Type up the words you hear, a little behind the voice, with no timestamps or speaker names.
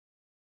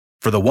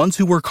For the ones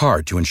who work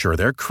hard to ensure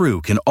their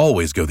crew can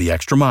always go the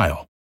extra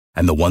mile,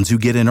 and the ones who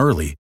get in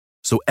early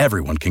so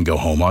everyone can go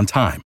home on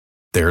time,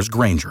 there's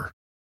Grainger,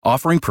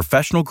 offering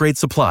professional-grade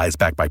supplies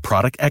backed by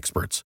product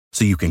experts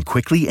so you can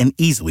quickly and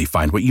easily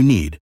find what you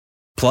need.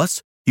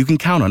 Plus, you can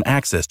count on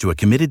access to a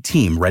committed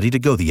team ready to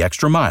go the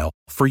extra mile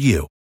for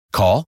you.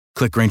 Call,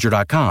 click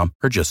Grainger.com,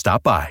 or just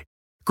stop by.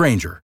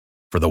 Grainger,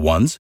 for the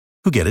ones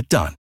who get it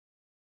done.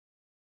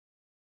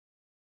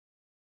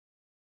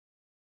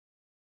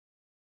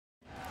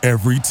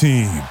 Every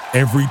team,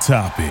 every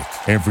topic,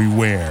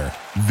 everywhere.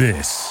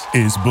 This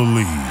is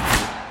Believe.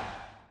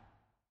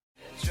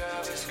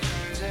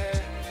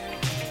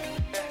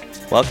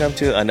 Welcome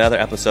to another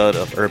episode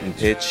of Urban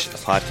Pitch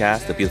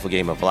Podcast, The Beautiful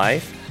Game of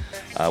Life.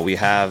 We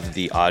have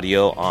the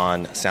audio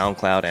on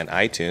SoundCloud and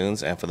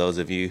iTunes, and for those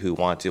of you who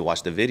want to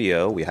watch the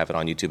video, we have it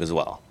on YouTube as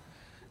well.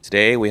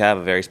 Today, we have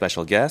a very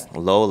special guest,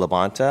 Lo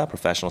LaBonta,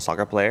 professional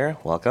soccer player.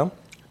 Welcome.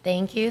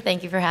 Thank you.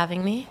 Thank you for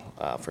having me.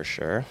 For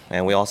sure.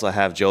 And we also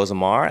have Joe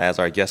Zamar as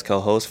our guest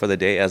co-host for the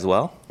day as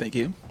well. Thank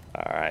you.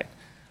 All right.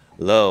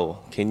 Lo,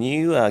 can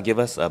you give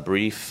us a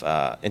brief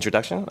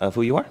introduction of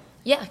who you are?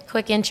 Yeah,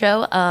 quick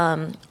intro.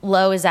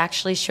 Lo is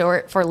actually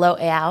short for Lo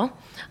Ao.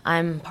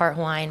 I'm part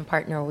Hawaiian,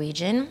 part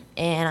Norwegian,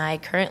 and I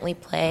currently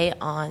play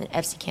on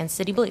FC Kansas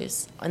City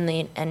Blues in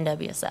the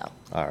NWSL.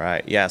 All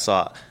right. Yeah,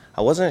 so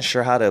I wasn't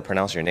sure how to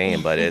pronounce your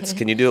name, but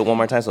can you do it one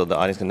more time so the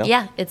audience can know?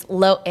 Yeah, it's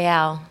Lo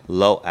Ao.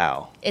 Lo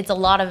Ao. It's a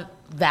lot of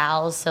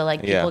vowels, so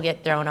people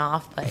get thrown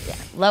off, but yeah,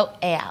 Lo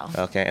Ao.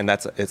 Okay, and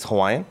it's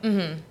Hawaiian?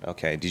 Mm-hmm.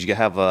 Okay. Did you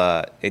have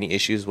any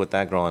issues with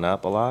that growing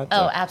up a lot?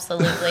 Oh,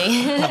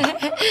 absolutely.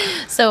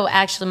 So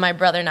actually, my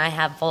brother and I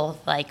have both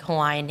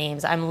Hawaiian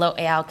names. I'm Lo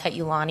Ao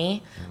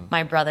Kaiulani. Mm-hmm.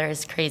 My brother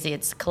is crazy.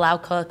 It's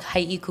Kalauka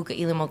Kai'i Kuka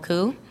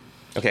Ilimoku.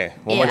 Okay,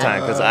 one more time,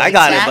 because I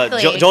got it,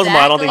 but Josemar,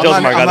 I don't think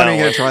Josemar got that one. I'm not even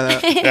going to try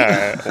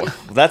that. All right.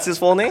 That's his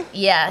full name?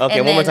 Yeah.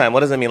 Okay, one more time. What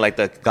does it mean? Like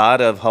the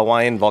god of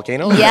Hawaiian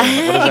volcanoes?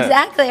 Yeah,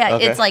 exactly.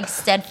 Okay. It's like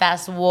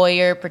steadfast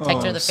warrior,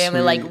 protector of the family,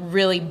 sweet. like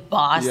really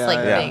boss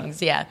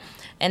things. Yeah.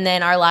 And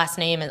then our last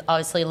name is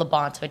obviously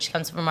LaBonta, which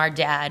comes from our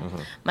dad. Mm-hmm.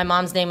 My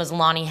mom's name is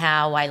Lonnie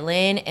Howe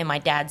Wailin, and my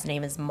dad's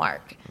name is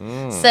Mark.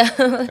 So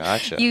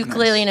gotcha. You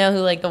clearly know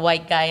who the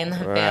white guy in the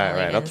family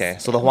Right. is. Okay.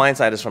 So the Hawaiian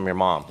side is from your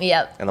mom.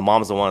 Yep. And the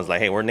mom's the one who's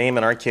like, hey, we're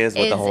naming our kids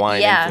with the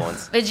Hawaiian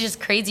influence. It's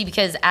just crazy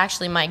because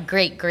actually my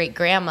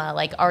great-great-grandma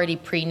already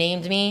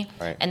pre-named me.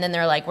 Right. And then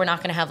they're like, we're not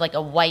going to have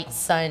a white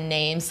son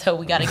name, so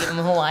we got to give him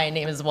a Hawaiian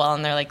name as well.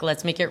 And they're like,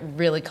 let's make it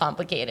really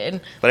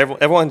complicated. But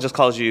everyone just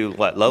calls you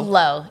what, Lo?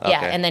 Lo, yeah.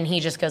 Okay. And then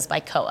he just goes by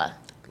Koa.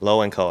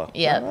 Lo and Koa.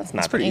 Yeah.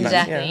 That's pretty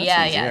exactly. nice.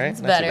 Yeah, easy, right?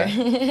 It's Not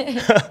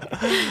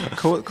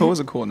better. Koa's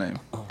a cool name.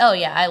 Oh,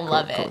 yeah, I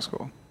love it. Koa's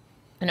cool.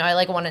 I know,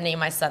 I want to name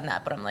my son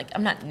that, but I'm like,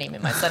 I'm not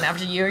naming my son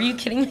after you. Are you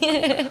kidding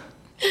me?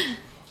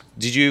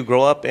 Did you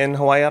grow up in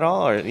Hawaii at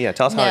all? Or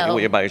tell us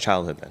about your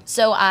childhood then.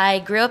 So I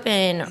grew up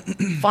in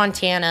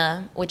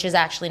Fontana, which is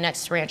actually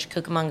next to Rancho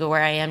Cucamonga,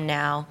 where I am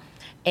now.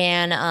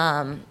 And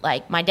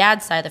my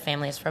dad's side of the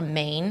family is from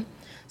Maine.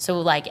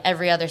 So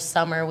every other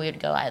summer we would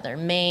go either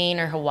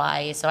Maine or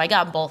Hawaii. So I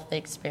got both the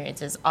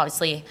experiences.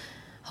 Obviously,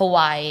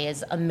 Hawaii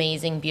is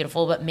amazing,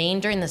 beautiful, but Maine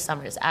during the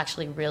summer is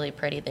actually really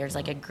pretty. There's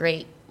a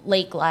great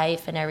lake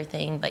life and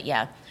everything. But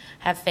yeah,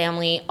 have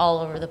family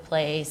all over the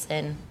place,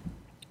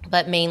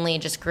 but mainly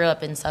just grew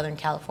up in Southern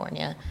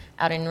California,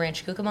 out in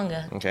Rancho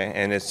Cucamonga. Okay,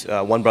 and it's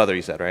one brother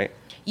you said, right?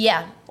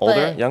 Yeah.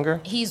 Older,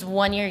 younger? He's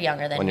 1 year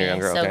younger than me. 1 year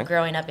younger, so okay.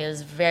 Growing up, it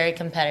was very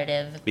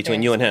competitive.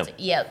 Between you and him?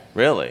 Yep.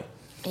 Really?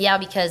 Yeah,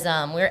 because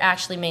we were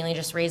actually mainly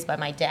just raised by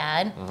my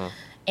dad. Mm-hmm.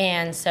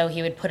 And so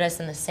he would put us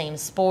in the same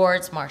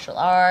sports, martial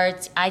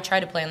arts. I tried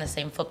to play on the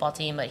same football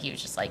team, but he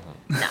was just like,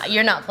 nah,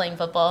 you're not playing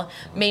football.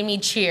 Made me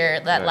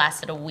cheer. That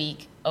lasted a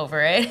week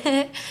over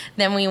it.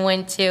 Then we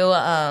went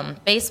to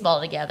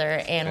baseball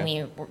together, and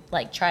we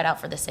tried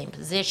out for the same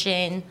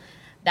position.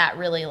 That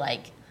really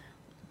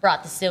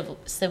brought the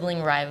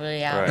sibling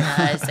rivalry out in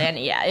us, and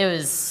it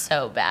was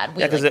so bad.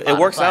 Because it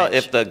works out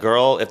if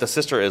the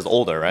sister is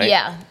older, right?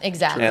 Yeah,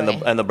 exactly.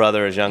 And the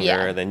brother is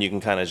younger, then you can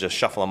kind of just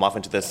shuffle them off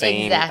into the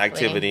same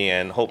activity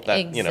and hope that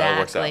it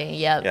works out.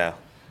 Yep. Yeah.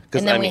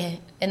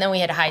 And then we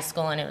had high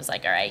school, and it was all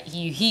right.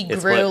 He grew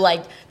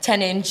split.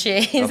 10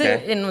 inches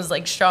and was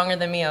stronger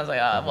than me. I was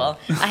like, oh well,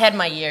 I had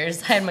my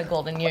years, I had my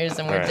golden years,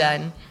 and we're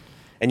done.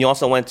 And you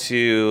also went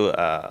to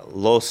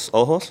Los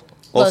Ojos.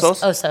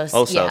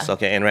 Osos, yeah.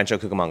 Okay, in Rancho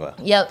Cucamonga.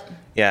 Yep.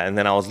 Yeah, and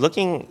then I was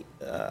looking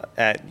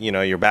at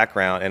your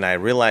background, and I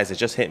realized it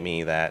just hit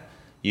me that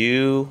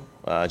you,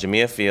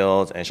 Jamia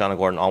Fields, and Shauna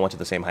Gordon all went to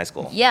the same high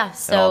school. Yeah,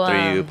 so and all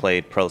three of you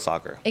played pro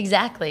soccer.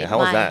 Exactly. Yeah, how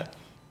was that?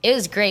 It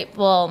was great.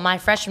 Well, my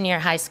freshman year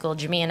of high school,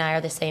 Jamia and I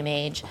are the same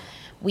age.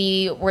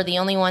 we were the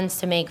only ones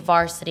to make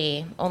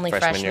varsity, only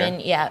Freshman freshmen.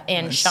 year? Yeah,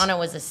 and Shauna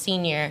was a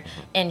senior,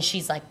 and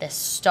she's like this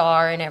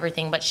star and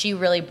everything. But she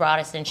really brought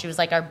us in. She was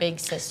like our big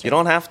sister. You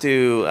don't have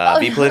to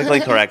be politically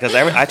correct because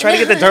I try to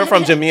get the dirt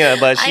from Jamia,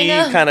 but I she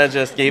know. kind of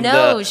just gave No,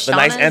 the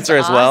nice Shauna's answer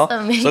as well.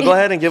 awesome. So go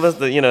ahead and give us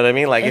the, you know what I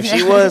mean? Like if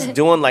she was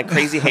doing like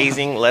crazy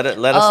hazing, let us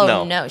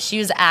know. Oh no, she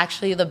was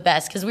actually the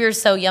best because we were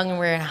so young and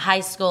we were in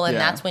high school, and Yeah.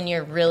 that's when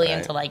you're really Right.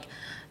 into like.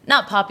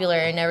 Not popular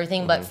and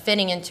everything, but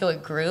fitting into a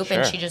group,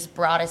 and Sure. she just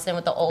brought us in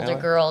with the older Yeah.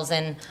 girls,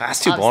 and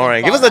That's too obviously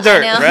boring. Give us ball- the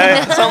dirt, I know.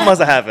 right? Something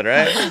must have happened,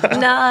 right?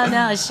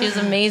 No, she was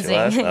amazing.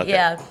 was? Okay.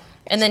 Yeah.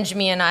 And then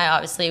Jamia and I,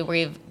 obviously,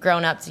 we've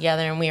grown up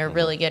together and we are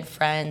really good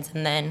friends.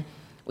 And then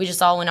we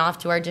just all went off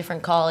to our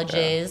different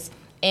colleges.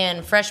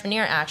 And freshman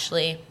year,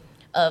 actually,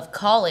 of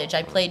college,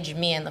 I played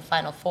Jamia in the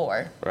Final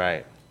Four.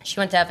 Right. She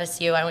went to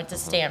FSU, I went to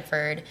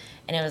Stanford.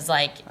 And it was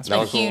like, the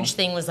really cool. huge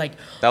thing was like...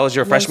 That was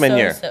your freshman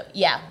year?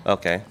 Yeah.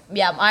 Okay.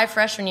 Yeah, my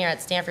freshman year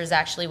at Stanford is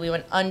actually, we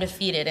went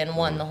undefeated and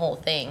won the whole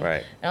thing.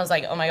 Right. And I was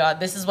like, oh my God,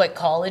 this is what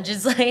college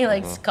is like.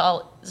 Like,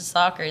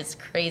 soccer is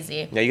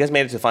crazy. Yeah, you guys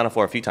made it to Final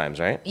Four a few times,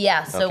 right?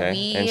 Yeah, so Okay.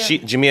 we... And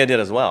Jamia did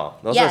as well.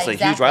 Those Yeah, are a huge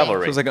exactly.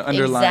 rivalry. So it was like an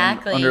underlying.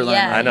 Exactly, underlying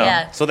yeah. I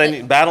know. So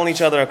then battling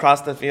each other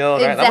across the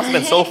field, right? That must have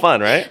been so fun,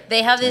 right?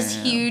 They have this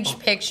huge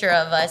picture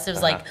of us. It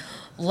was like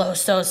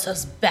Los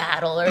Osos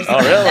battle or something Oh,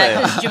 really? like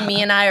that. Because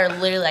Jamie and I are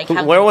literally like...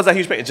 having Where was that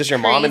huge picture? Just your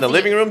mom in the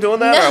crazy- living room doing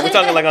that? Or are we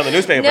talking like on the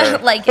newspaper? No,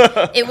 like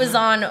it was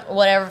on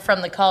whatever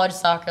from the college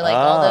soccer, like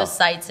all Oh, those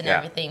sites and yeah.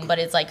 everything. But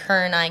it's like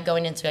her and I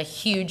going into a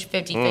huge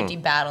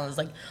 50-50 battle. It's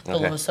like the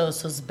Okay. Los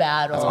Osos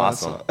battle. That's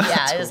awesome.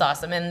 Yeah, it was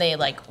awesome. And they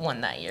like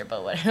won that year,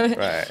 but whatever.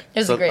 Right. It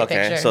was So- a great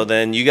okay. picture. So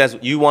then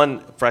you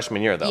won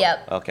freshman year though.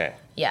 Yep. Okay.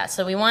 Yeah,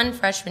 so we won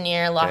freshman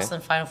year, lost Okay.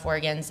 in the Final Four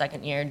again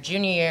second year.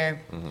 Junior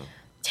year,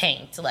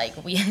 tanked. Like,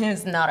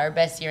 it's not our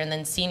best year. And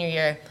then senior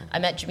year, I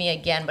met Jamia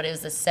again, but it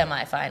was the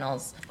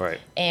semifinals. Right.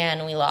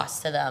 And we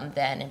lost to them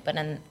then. But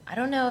then, I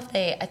don't know if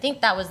I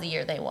think that was the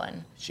year they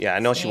won. Yeah, I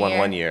know she won Senior?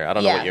 1 year. I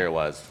don't know Yeah. what year it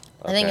was.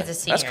 I think Okay.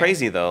 it's a That's senior.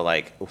 crazy though.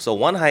 Like, so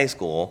one high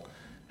school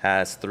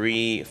has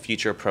 3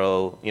 future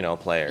pro,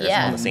 players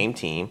Yeah. on the same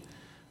team.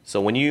 So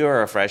when you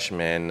were a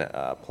freshman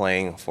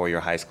playing for your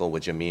high school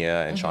with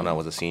Jamia and Mm-hmm. Shauna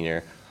was a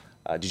senior,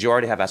 did you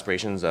already have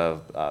aspirations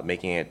of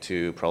making it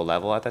to pro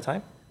level at that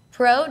time?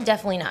 Pro,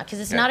 definitely not,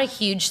 because it's Yeah. not a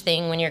huge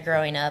thing when you're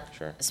growing up.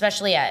 Sure.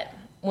 Especially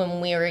when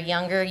we were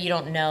younger, you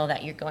don't know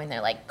that you're going there.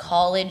 Like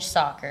college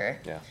soccer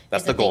Yeah,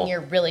 that's is the the goal. thing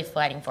you're really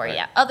fighting for. Right.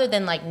 Yeah, other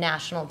than like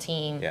national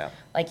team. Yeah.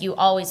 Like you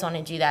always want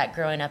to do that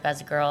growing up as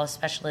a girl,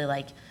 especially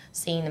like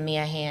seeing the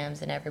Mia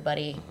Hams and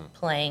everybody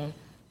playing.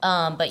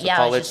 But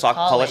yeah, it was college, just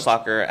college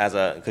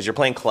soccer because you're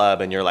playing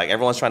club and you're like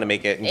everyone's trying to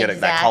make it and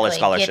get that college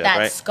scholarship, get that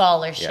right?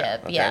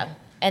 scholarship, Yeah, okay.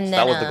 And So then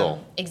that was the goal.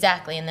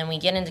 Exactly, and then we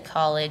get into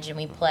college and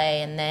we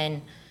play, and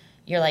then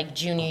you're like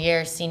junior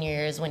year, senior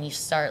year is when you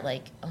start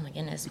like, oh my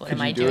goodness, what Could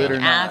am I you do it doing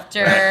or not?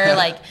 after?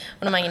 Like,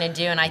 what am I gonna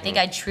do? And I think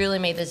I truly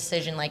made the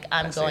decision like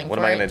I'm See, going what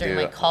for am I it gonna during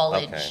do? my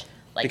college. Okay.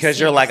 Like, Because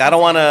you're senior like, I don't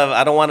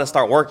want to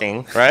start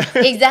working, right?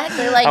 season.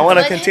 Exactly, like I want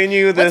to what-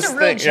 continue what's this a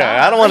real thing.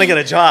 Yeah, I don't job? want to get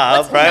a job,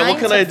 What's right? What 9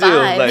 can to I do?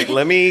 5? Like,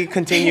 let me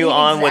continue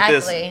on with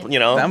this, Exactly.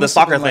 That the must have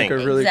soccer been like thing.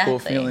 a really cool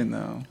Exactly. feeling,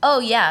 though. Oh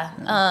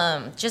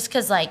yeah, just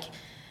because like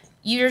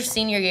your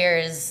senior year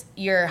is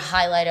your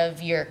highlight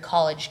of your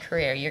college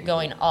career. You're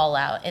going all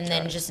out, and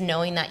then just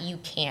knowing that you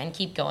can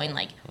keep going,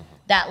 like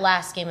that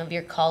last game of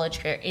your college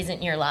career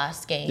isn't your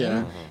last game.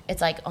 Yeah.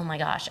 It's like, oh my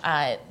gosh,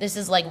 this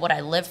is like what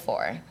I live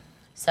for.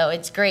 So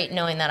it's great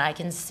knowing that I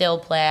can still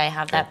play. I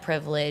have that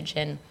privilege,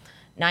 and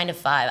 9 to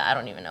 5, I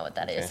don't even know what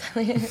that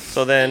is.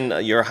 So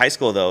then, your high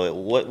school though,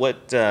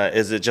 what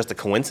is it? Just a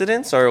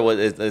coincidence, or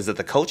is it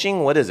the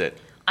coaching? What is it?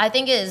 I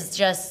think it is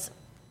just,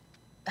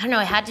 I don't know,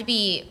 it had to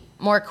be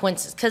more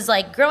coincidence. Because,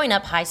 like, growing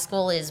up, high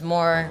school is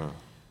more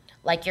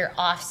like your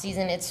off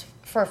season. It's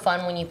for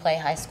fun when you play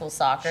high school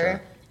soccer.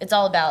 Sure. It's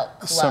all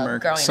about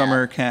club growing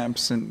summer up.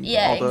 camps and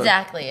Yeah, all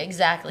the,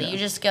 exactly. You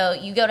just go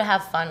to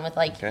have fun with,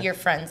 like, Okay. your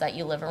friends that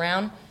you live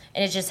around.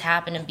 And it just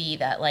happened to be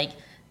that, like,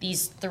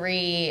 these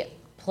 3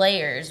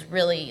 players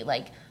really,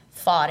 like,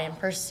 fought and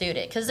pursued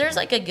it. Because there's,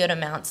 like, a good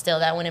amount still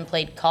that went and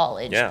played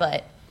college. Yeah.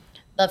 But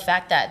the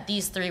fact that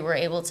these 3 were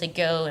able to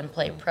go and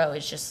play pro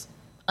is just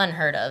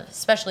unheard of,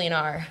 especially in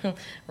our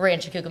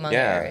Rancho Cucamonga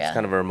Yeah, area. it's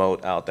kind of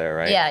remote out there,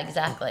 right? Yeah,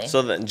 exactly.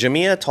 So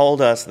Jamia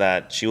told us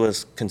that she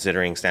was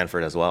considering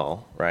Stanford as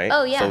well, right?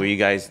 Oh, yeah. So were you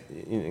guys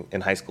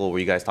in high school? Were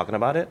you guys talking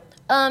about it?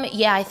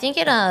 Yeah, I think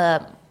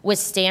with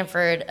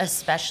Stanford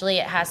especially,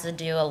 it has to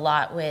do a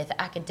lot with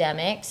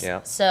academics.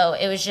 Yeah. So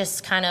it was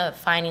just kind of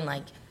finding,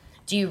 like,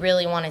 do you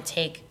really want to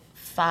take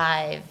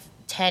 5,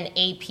 10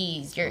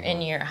 APs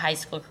in your high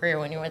school career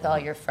when you're with all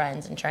your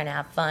friends and trying to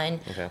have fun?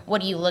 Okay.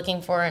 What are you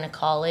looking for in a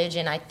college?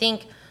 And I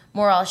think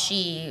Moral,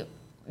 she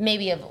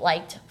maybe have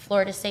liked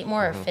Florida State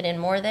more or fit in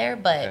more there.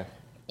 But Okay.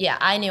 yeah,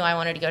 I knew I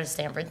wanted to go to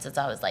Stanford since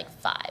I was like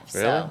 5.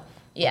 Really? So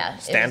yeah,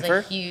 it Stanford?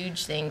 was a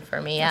huge thing for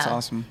me. Yeah. That's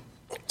awesome.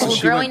 So Well,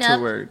 she went growing to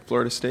up- where?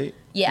 Florida State?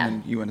 Yeah.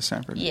 And then you went to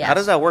Stanford? Yeah. How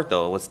does that work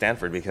though with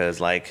Stanford? Because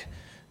like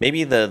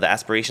maybe the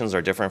aspirations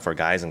are different for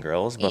guys and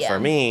girls, but Yeah. for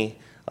me,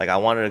 like I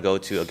wanted to go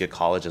to a good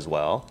college as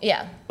well.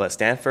 Yeah. But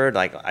Stanford,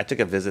 like I took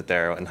a visit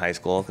there in high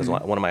school because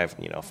one of my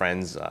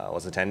friends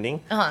was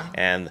attending,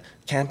 and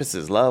campus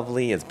is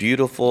lovely. It's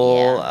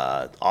beautiful.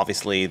 Yeah.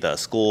 Obviously, the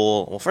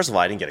school. Well, first of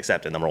all, I didn't get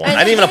accepted. Number one,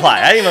 I didn't even apply.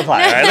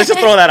 All right, let's just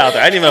throw that out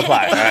there. I didn't even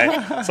apply. All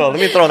right, so let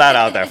me throw that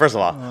out there. First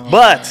of all,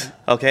 but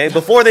okay,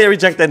 before they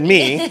rejected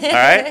me, all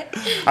right,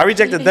 I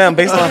rejected them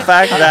based on the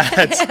fact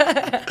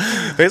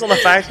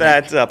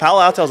that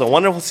Palo Alto is a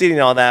wonderful city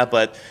and all that,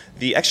 but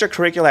the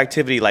extracurricular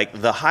activity, like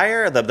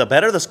the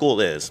better the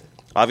school is.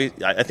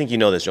 Obviously, I think you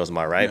know this,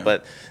 Josemar, right? Yeah.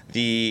 But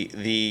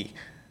the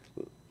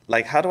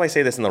like, how do I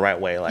say this in the right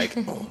way? Like,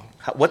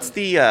 what's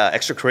the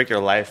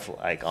extracurricular life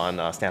like on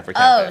Stanford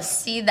campus?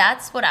 Oh, see,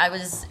 that's what I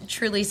was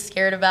truly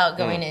scared about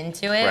going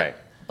into it. Right.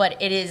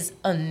 But it is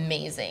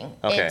amazing.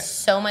 Okay. It's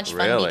so much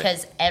fun Really?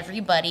 because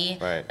everybody,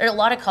 Right. there are a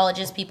lot of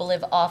colleges, people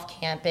live off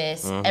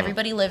campus.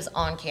 Everybody lives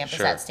on campus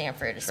Sure. at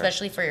Stanford,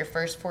 especially for your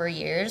first 4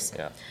 years.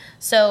 Yeah.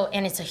 So,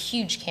 and it's a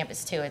huge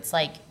campus too. It's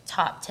like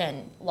top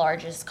 10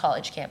 largest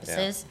college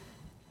campuses.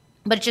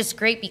 But it's just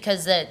great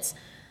because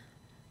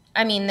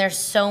there's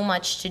so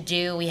much to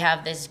do. We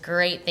have this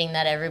great thing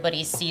that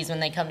everybody sees when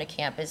they come to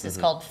campus. It's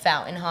called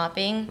fountain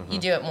hopping. You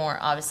do it more,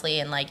 obviously,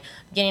 in like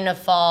beginning of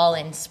fall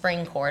and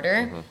spring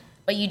quarter.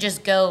 But you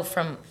just go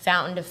from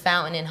fountain to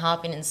fountain and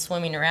hopping and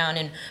swimming around.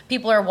 And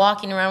people are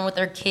walking around with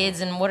their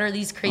kids. And what are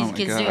these crazy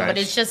kids doing? But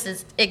it's just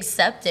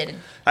accepted.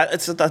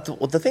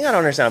 The thing I don't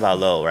understand about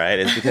Lo, right,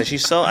 is because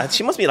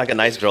she must be like a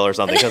nice girl or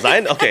something.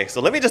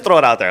 So let me just throw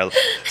it out there.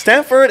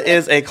 Stanford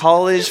is a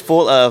college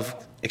full of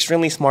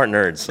extremely smart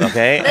nerds,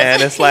 okay?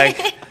 And it's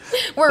like...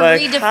 We're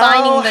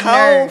redefining the nerd.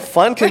 How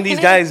fun can these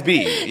guys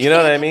be? You know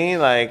what I mean?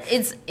 Like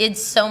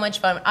it's so much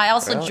fun. I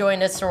also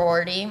joined a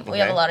sorority. We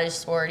have Okay. a lot of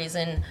sororities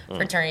and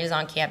fraternities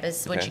on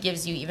campus, which Okay.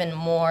 gives you even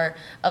more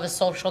of a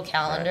social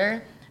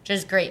calendar, which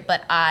is great.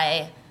 But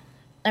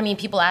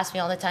people ask me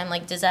all the time,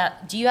 like,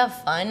 do you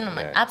have fun? And I'm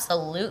like, Right.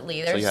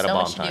 absolutely. There's you had a so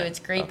bomb much to do. time. It's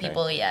great Okay.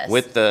 people, yes.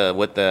 With the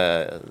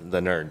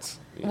nerds.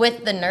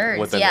 With the nerds,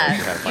 With the yeah. nerds,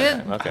 you had a fun You time.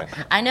 have-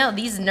 Okay. I know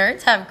these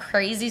nerds have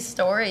crazy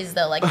stories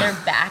though, like their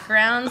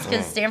backgrounds,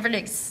 because Stanford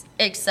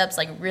accepts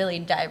like really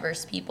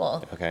diverse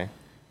people. Okay.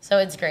 So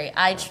it's great.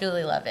 I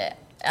truly love it.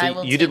 I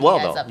will You take did well,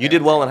 guys though. up You there.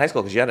 did well in high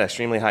school because you had an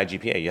extremely high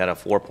GPA. You had a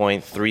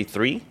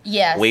 4.33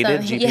 Yeah,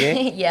 weighted so,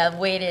 GPA. Yeah,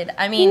 weighted.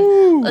 I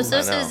mean, Los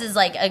I Osos know. is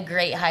like a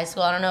great high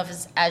school. I don't know if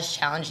it's as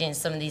challenging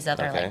as some of these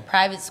other Okay. like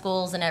private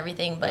schools and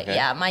everything, but Okay.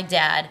 yeah, my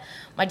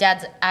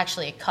dad's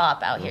actually a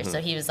cop out here, Mm-hmm.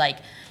 so he was like,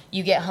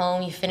 you get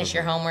home, you finish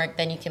your homework,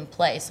 then you can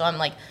play. So I'm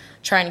like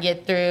trying to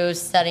get through,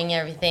 studying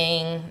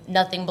everything.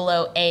 Nothing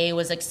below A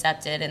was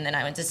accepted, and then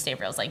I went to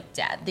Stanford. I was like,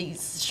 Dad,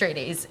 these straight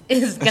A's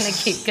is gonna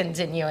keep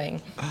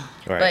continuing.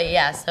 Right. But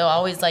yeah, so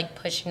always like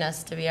pushing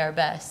us to be our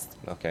best.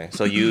 Okay.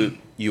 So you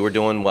were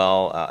doing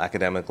well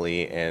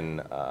academically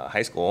in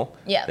high school.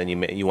 Yeah. Then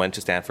you went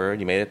to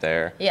Stanford. You made it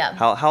there. Yeah.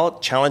 How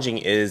challenging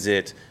is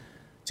it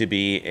to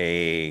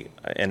be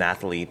an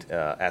athlete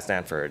at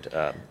Stanford?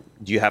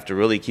 Do you have to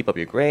really keep up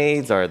your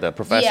grades? Are the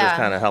professors Yeah.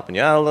 kind of helping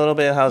you out a little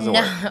bit? How's it No,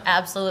 work?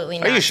 absolutely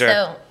not. you sure?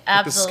 So, The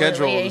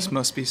absolutely. schedule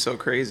must be so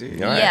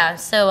crazy. All right. Yeah.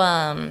 So,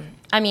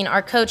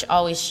 our coach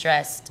always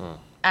stressed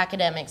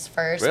academics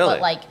first, Really? but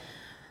like,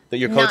 That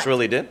your coach Not-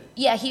 really did?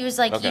 yeah, he was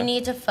like, Okay. you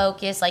need to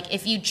focus. Like,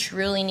 if you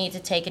truly need to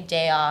take a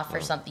day off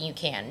or something, you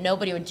can.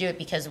 Nobody would do it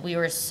because we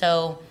were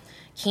so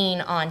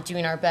keen on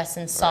doing our best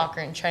in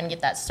soccer and trying to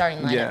get that starting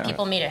lineup. Yeah.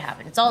 People made it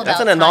happen. It's all about That's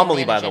an time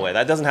anomaly, by the management. way.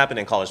 That doesn't happen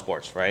in college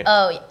sports, right?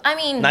 Oh, I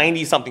mean,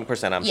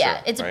 90-something%, I'm sure.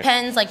 yeah, it right?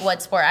 depends like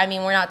what sport. I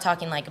mean, we're not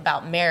talking like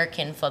about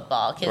American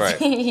football because Right.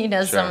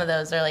 some Sure. of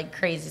those are like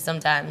crazy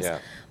sometimes. Yeah.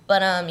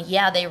 But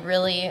yeah, they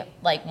really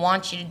like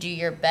want you to do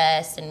your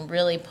best and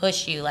really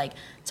push you like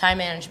time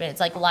management. It's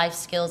like life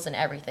skills and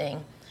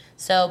everything.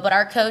 So, but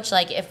our coach,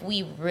 like if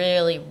we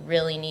really,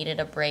 really needed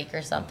a break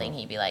or something,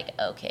 he'd be like,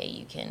 okay,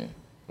 you can,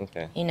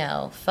 Okay.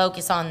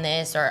 focus on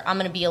this, or I'm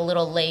going to be a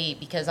little late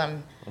because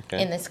I'm Okay.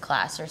 in this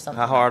class or something.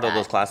 How hard like are that.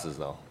 those classes,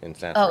 though, in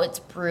Stanford? Oh, it's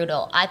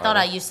brutal. I thought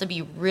I used to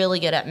be really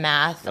good at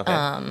math. Okay.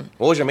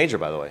 What was your major,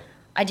 by the way?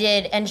 I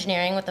did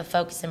engineering with a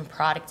focus in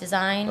product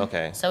design.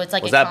 Okay. So it's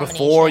like was a that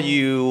before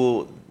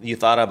combination. you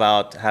thought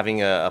about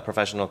having a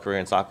professional career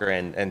in soccer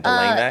and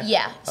delaying that?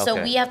 Yeah. So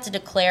Okay. we have to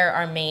declare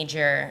our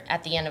major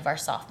at the end of our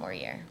sophomore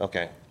year.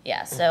 Okay.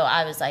 Yeah. So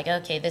I was like,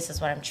 okay, this is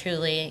what I'm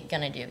truly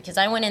gonna do, because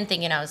I went in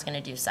thinking I was gonna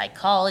do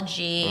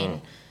psychology, Mm.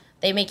 and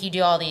they make you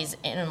do all these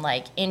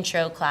like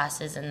intro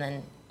classes, and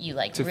then you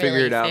like To really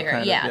figure it out, kind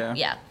of, yeah.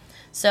 yeah.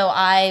 So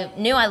I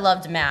knew I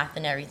loved math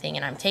and everything,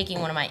 and I'm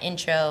taking one of my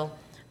intro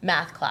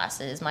math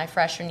classes my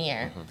freshman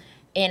year, Mm-hmm.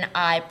 and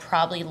I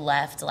probably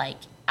left like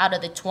out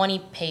of the 20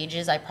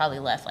 pages, I probably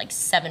left like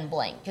 7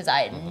 blank because I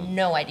had Mm-hmm.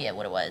 no idea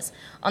what it was.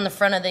 On the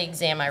front of the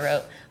exam, I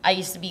wrote, I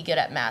used to be good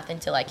at math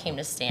until I came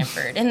to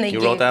Stanford. And they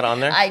You wrote that on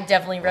there? I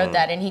definitely wrote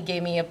that, and he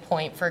gave me a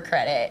point for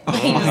credit.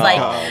 He was like,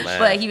 man.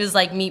 but he was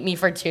like, meet me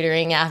for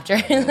tutoring after.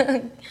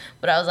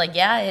 But I was like,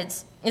 yeah,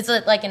 it's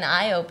like an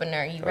eye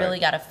opener. You really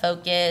Right. got to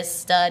focus,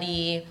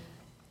 study.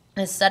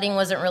 studying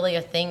wasn't really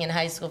a thing in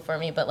high school for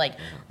me, but like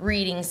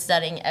reading,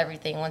 studying,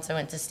 everything once I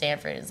went to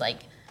Stanford is like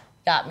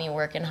got me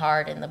working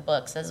hard in the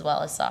books as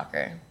well as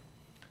soccer.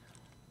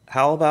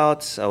 How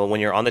about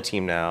when you're on the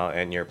team now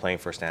and you're playing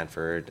for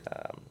Stanford?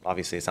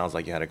 Obviously, it sounds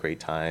like you had a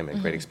great time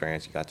and great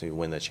experience. You got to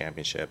win the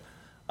championship.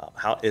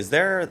 How is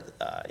there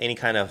any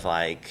kind of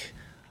like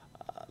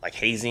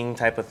hazing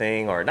type of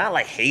thing, or not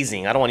like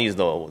hazing? I don't want to use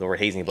the word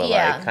hazing, but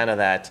like kind of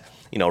that,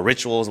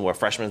 rituals where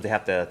freshmen, they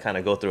have to kind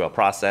of go through a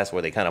process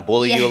where they kind of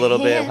bully you a little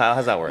bit. How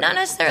does that work? Not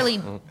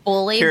necessarily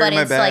bully, Carry but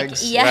my it's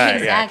bags. like, Right,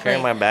 exactly.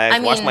 carry my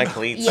bags, wash my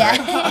cleats.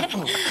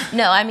 Yeah.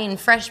 No, I mean,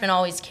 freshmen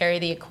always carry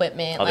the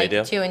equipment Oh, they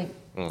do? to and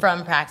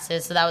from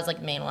practice, so that was like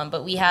the main one.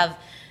 But we have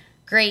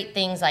great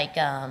things like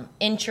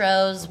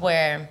intros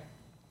where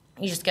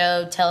you just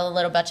go tell a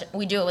little bunch.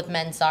 We do it with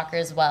men's soccer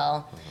as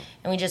well,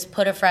 and we just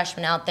put a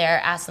freshman out there,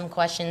 ask them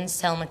questions,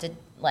 tell them what to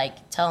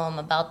tell them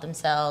about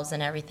themselves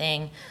and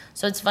everything.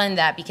 So it's fun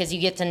that because you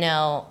get to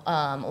know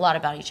a lot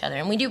about each other.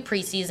 And we do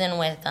preseason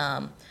with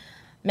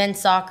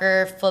men's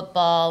soccer,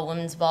 football,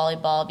 women's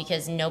volleyball,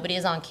 because nobody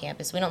is on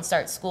campus. We don't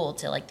start school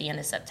till like the end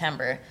of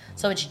September.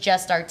 So it's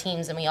just our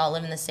teams, and we all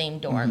live in the same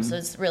dorm. So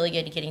it's really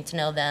good getting to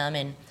know them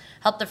and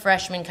help the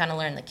freshmen kind of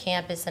learn the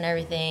campus and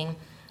everything.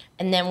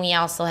 And then we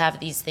also have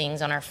these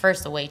things on our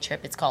first away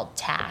trip. It's called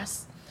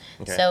TASK.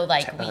 Okay. So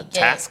like we get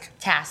Task?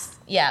 TASK,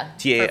 yeah.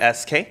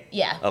 TASK?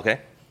 Yeah. Okay.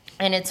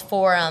 And it's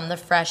for the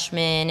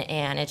freshmen,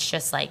 and it's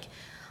just like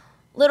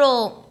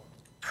little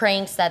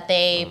pranks that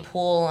they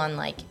pull on,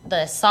 like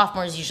the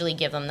sophomores usually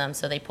give them,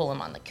 so they pull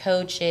them on the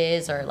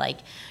coaches, or like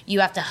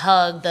you have to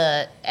hug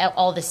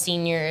all the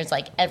seniors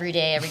like every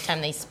day, every time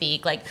they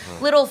speak, like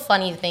little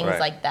funny things Right.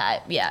 like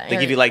that. Yeah. They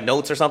give you like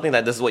notes or something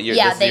that this is what your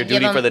Yeah, this is your they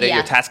give duty for the day, them-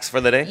 your yeah. tasks for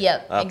the day.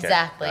 Yep, Okay.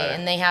 exactly. All right.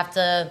 And they have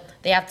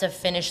to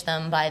finish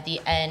them by the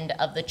end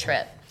of the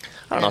trip.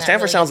 I don't know.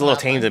 Stanford sounds a little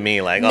tame to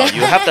me. Like, oh,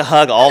 you have to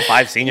hug all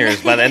 5 seniors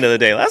by the end of the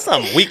day. That's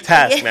some weak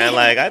task, man.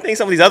 Like, I think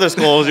some of these other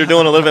schools, you're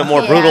doing a little bit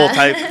more brutal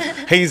type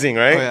hazing,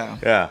 right? Oh,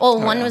 yeah.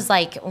 Well, one was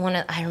like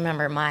I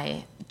remember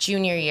my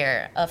junior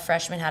year, a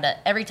freshman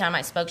every time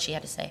I spoke, she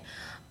had to say,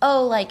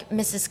 "Oh, like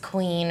Mrs.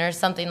 Queen" or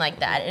something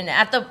like that. And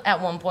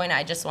at one point,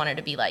 I just wanted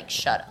to be like,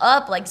 "Shut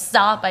up! Like,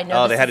 stop! I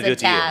know." Oh, this they had is to do a it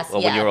to you task."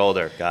 when you were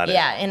older. Got it.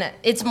 Yeah, and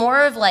it's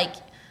more of like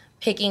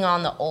picking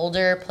on the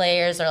older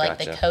players or like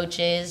the Gotcha.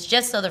 coaches,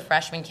 just so the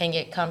freshmen can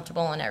get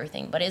comfortable and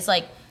everything. But it's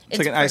like like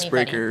an pretty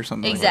icebreaker funny. or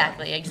something like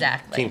Exactly,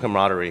 exactly. Team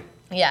camaraderie.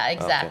 Yeah,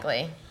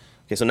 exactly.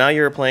 Okay, so now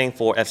you're playing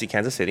for FC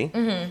Kansas City.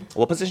 Mm-hmm.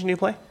 What position do you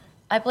play?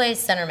 I play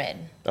center mid.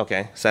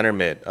 Okay, center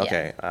mid.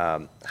 Okay,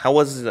 how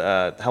was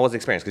the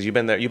experience? Because you've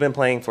been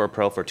playing for a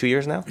pro for 2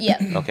 years now.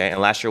 Yep. Okay,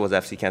 and last year was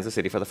FC Kansas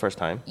City for the first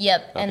time.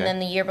 Yep. And Okay. then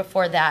the year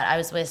before that, I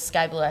was with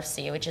Sky Blue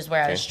FC, which is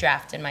where I was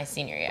drafted my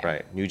senior year.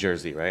 Right, New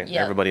Jersey, right? Yep.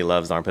 Everybody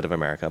loves Armpit of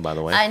America, by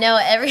the way. I know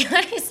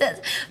everybody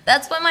says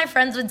that's what my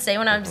friends would say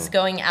when I was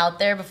going out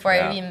there before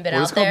Yeah. I'd even been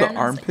What out is it called? there. The and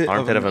I was like,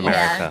 armpit, of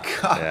America.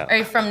 Yeah. Yeah. Are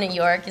you from New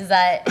York? Is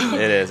that?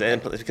 It is,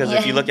 and because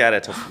if you Yeah. look at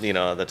it,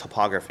 the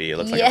topography, it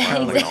looks like Yeah, a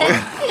like an exactly.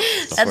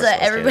 arm. That's what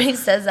everybody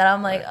says. That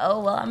I'm like, oh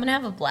well, I'm gonna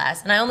have a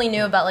blast. And I only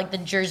knew about like the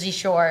Jersey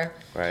Shore.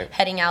 Right.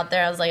 Heading out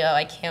there, I was like, oh,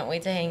 I can't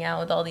wait to hang out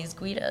with all these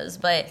Guidos.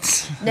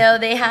 But no,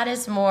 they had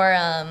us more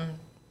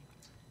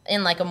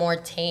in like a more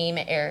tame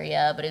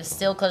area, but it was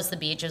still close to the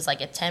beach. It was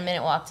like a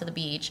 10-minute walk to the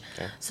beach.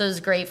 Okay. So it was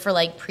great for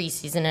like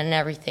preseason and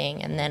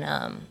everything. And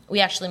then we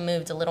actually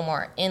moved a little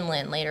more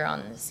inland later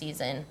on in the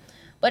season.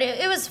 But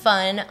it was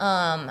fun.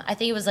 I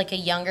think it was like a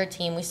younger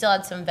team. We still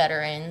had some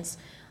veterans.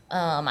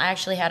 I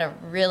actually had a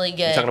really good...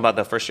 You're talking about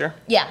the first year?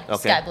 Yeah,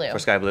 Okay. Sky Blue. For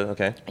Sky Blue,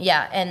 okay.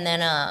 Yeah, and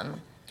then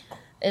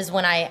is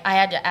when I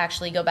had to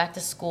actually go back to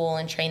school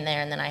and train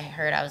there, and then I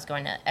heard I was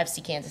going to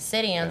FC Kansas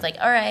City, and I was like,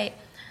 all right,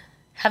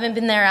 haven't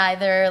been there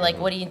either. Like,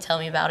 what do you tell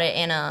me about it?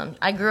 And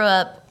I grew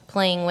up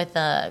playing with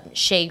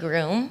Shay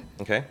Groom,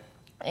 Okay.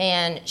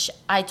 and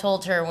I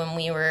told her when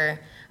we were,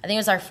 I think it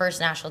was our first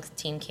national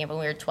team camp when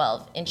we were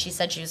 12, and she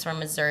said she was from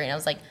Missouri, and I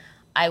was like,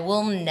 I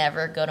will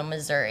never go to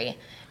Missouri.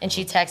 And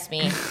she texted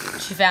me.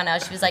 She found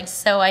out. She was like,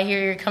 so I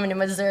hear you're coming to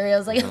Missouri. I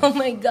was like, oh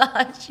my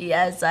gosh,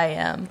 yes, I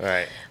am. All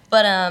right.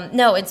 But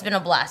no, it's been a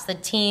blast. The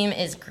team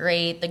is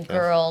great. The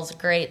girls,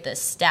 great. The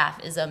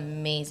staff is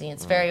amazing.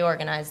 It's very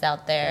organized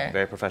out there.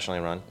 Very professionally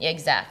run.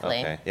 Exactly.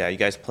 Okay. Yeah, you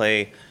guys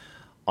play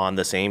on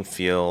the same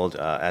field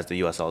as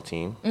the USL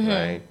team,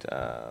 right?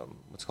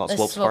 What's it called?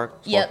 Mm-hmm. The Swope Park?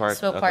 yep,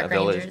 Swope Park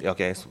Village. Rangers.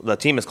 Okay. So the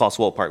team is called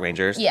Swope Park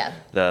Rangers. Yeah.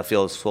 The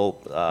field is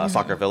Swope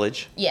Soccer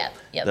Village. Yeah.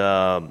 Yep.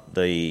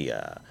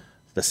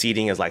 The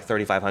seating is like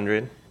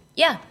 3,500.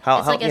 yeah.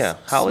 It's like a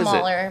how is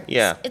smaller. it?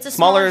 Yeah, It's a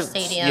smaller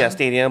stadium. Yeah,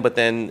 stadium. But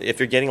then if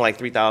you're getting like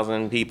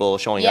 3,000 people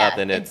showing Yeah, up,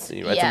 then it's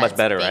yeah, much it's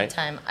better, big right?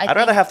 time. I'd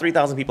rather have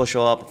 3,000 people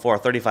show up for a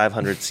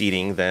 3,500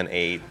 seating than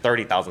a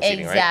 30,000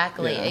 seating, right?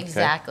 Exactly, Yeah.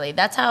 exactly.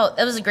 That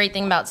was a great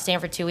thing about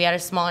Stanford too. We had a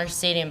smaller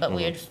stadium, but Mm-hmm.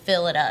 we would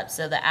fill it up,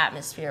 so the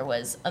atmosphere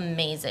was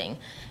amazing.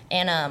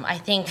 And I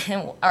think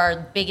our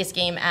biggest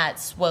game at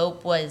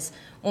Swope was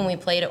when we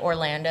played at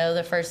Orlando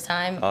the first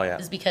time. Oh, yeah. It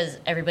was because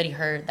everybody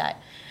heard that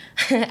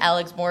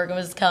Alex Morgan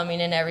was coming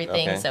and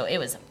everything, Okay. so it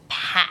was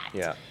packed.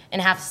 Yeah.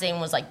 And half the stadium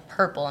was like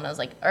purple, and I was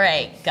like, all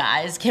right,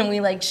 guys, can we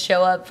like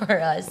show up for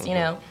us, you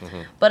know?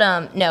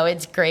 But no,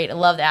 it's great. I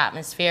love the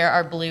atmosphere.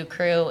 Our blue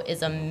crew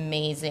is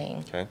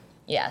amazing. Okay.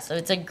 Yeah, so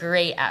it's a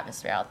great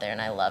atmosphere out there,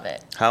 and I love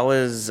it. How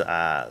is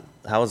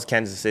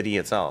Kansas City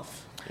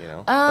itself? You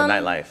know, the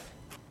nightlife.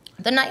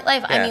 The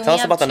nightlife. Yeah, I mean, tell we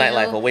us about the have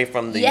nightlife two- away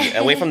from the Yeah.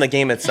 away from the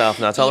game itself.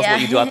 Now, tell us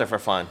what you do out there for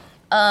fun.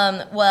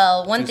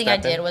 Well, one thing I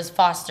Two-stepping? did was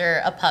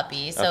foster a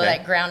puppy, so Okay.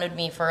 that grounded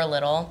me for a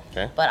little.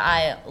 Okay. But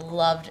I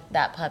loved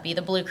that puppy.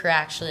 The Blue Crew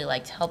actually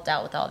helped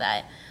out with all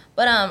that.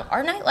 But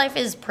our nightlife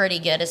is pretty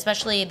good,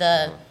 especially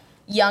the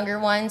younger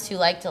ones who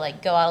like to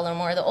go out a little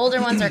more. The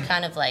older ones are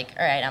kind of like,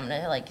 all right, I'm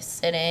gonna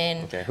sit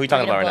in. Okay, who are you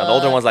talking read a about right now? The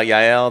older book. ones like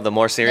Yael, the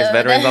more serious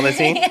veterans on the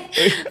team?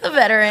 The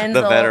veterans.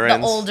 The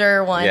veterans. The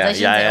older ones. Yeah, I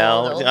shouldn't say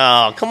Yael. old.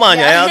 Oh, come on,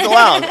 Yeah. Yael, go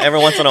out every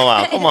once in a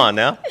while. Come on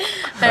now.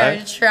 We're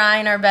Right?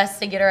 trying our best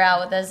to get her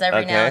out with us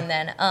every now Okay. and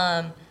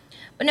then.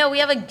 But no, we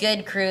have a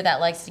good crew that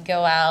likes to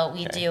go out.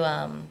 We do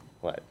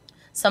What?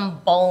 some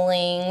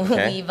bowling.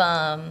 Okay.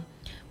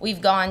 We've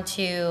gone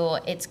to,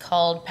 it's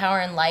called Power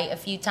and Light a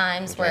few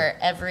times, Okay. where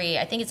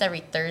I think it's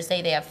every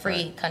Thursday, they have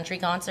free country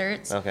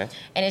concerts. Okay.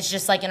 And it's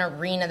just like an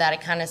arena that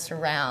it kind of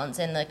surrounds,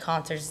 and the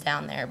concerts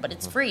down there, but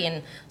it's free,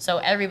 and so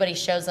everybody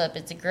shows up.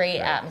 It's a great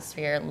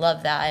atmosphere.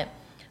 Love that.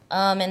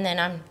 And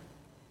then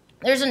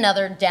there's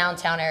another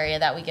downtown area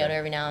that we go to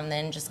every now and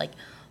then, just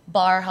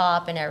bar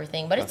hop and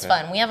everything, but it's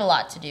Okay. fun. We have a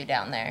lot to do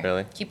down there.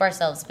 Really? Keep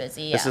ourselves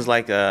busy. This Yeah. is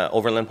like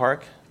Overland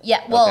Park?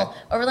 Yeah, well, Okay.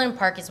 Overland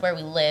Park is where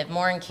we live.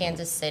 More in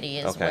Kansas City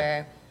is Okay.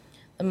 where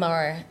the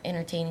more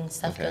entertaining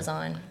stuff Okay. goes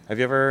on. Have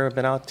you ever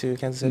been out to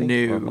Kansas City?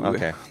 No.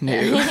 Okay. No.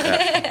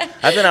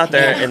 I've been out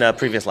there in a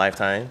previous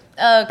lifetime.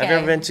 Okay. Have you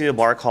ever been to a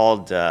bar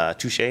called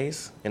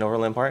Touche's in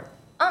Overland Park?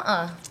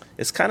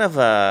 It's kind of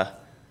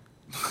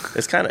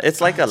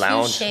it's like a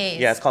lounge. Touche's.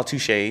 Yeah, it's called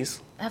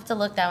Touche's. I have to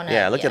look that one up.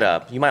 Yeah, look it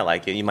up. You might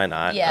like it. You might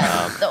not.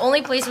 Yeah. The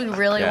only place we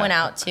really yeah. went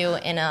out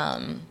to in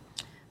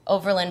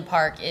Overland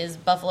Park is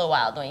Buffalo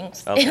Wild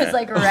Wings. Okay. It was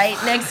right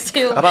next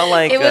to. How about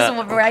It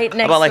was right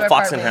next. How about to our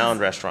Fox and apartments. Hound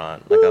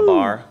restaurant, like a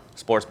bar,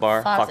 sports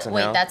bar, Fox and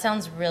Wait, Hound. that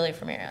sounds really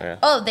familiar. Yeah.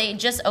 Oh, they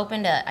just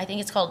opened I think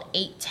it's called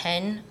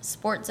 810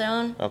 Sports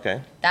Zone.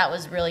 Okay. That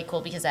was really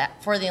cool because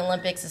for the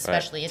Olympics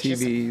especially, it's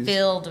just TVs.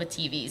 filled with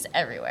TVs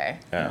everywhere.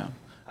 Yeah.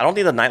 I don't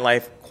think the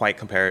nightlife quite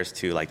compares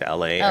to like the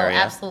LA Oh, area.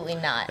 absolutely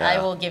not. Yeah.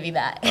 I will give you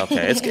that.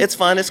 Okay, it's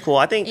fun. It's cool.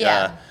 I think,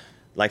 Yeah.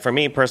 like for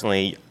me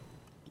personally,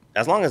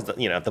 as long as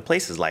if the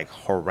place is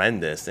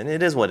horrendous, and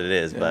it is what it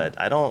is, but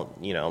I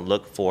don't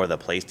look for the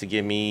place to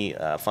give me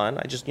fun.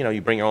 I just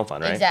you bring your own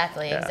fun, right?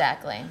 Exactly, Yeah.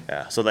 exactly.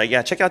 Yeah. So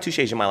check out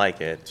Touche's. You might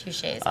like it.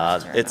 Touche's. I'll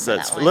have to It's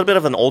remember a that little bit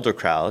of an older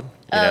crowd.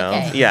 You know?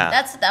 Okay.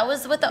 Yeah. That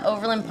was with the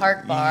Overland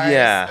Park bar.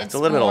 Yeah, it's a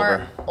little bit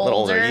more a little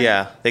older.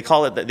 Yeah, they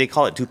call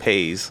it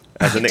toupees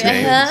as a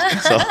nickname.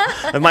 So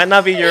it might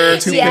not be your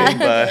toupee, Yeah,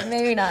 but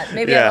maybe not.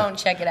 Maybe Yeah. I won't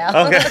check it out.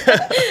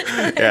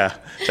 okay. Yeah,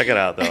 check it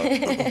out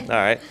though. All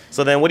right.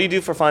 So then, what do you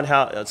do for fun?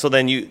 So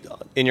then you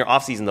in your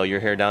off season though, you're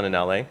here down in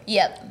LA.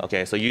 Yep.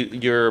 Okay, so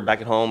you're back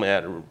at home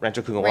at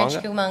Rancho Cucamonga.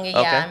 Rancho Cucamonga, yeah.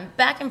 Okay. I'm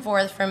back and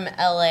forth from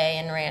LA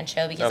and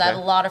Rancho because I have a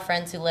Okay. lot of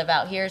friends who live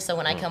out here. So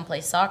when I come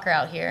play soccer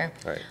out here,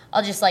 Right.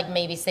 I'll just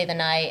maybe stay the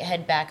night,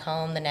 head back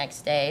home the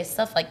next day,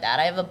 stuff like that.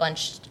 I have a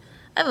bunch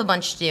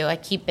to do. I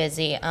keep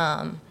busy.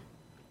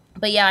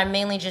 But yeah, I'm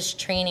mainly just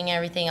training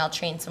everything. I'll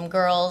train some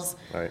girls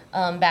Right.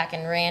 back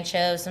in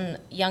Rancho, some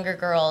younger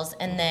girls,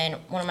 and then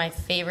one of my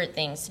favorite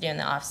things to do in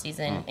the off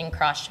season and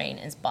cross train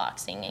is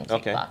boxing and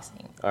Okay.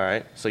 kickboxing. All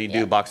right. So you do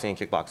Yeah. boxing and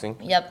kickboxing.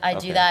 Yep, I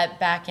Okay. do that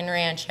back in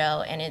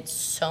Rancho, and it's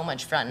so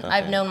much fun.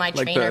 I've known my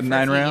Like trainer the for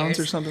 9 a few rounds years.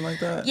 or something like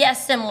that? Yeah,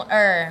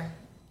 similar.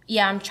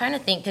 Yeah, I'm trying to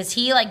think because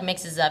he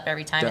mixes up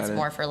every time. Got It's it.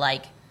 more for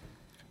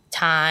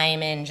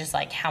time and just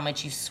how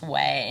much you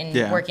sweat and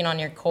Yeah. working on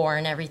your core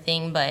and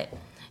everything. But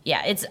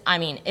yeah, it's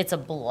a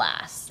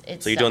blast.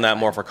 It's So you're doing that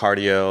more for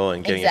cardio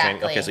and getting your training.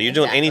 Exactly, Okay, so you're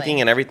doing exactly.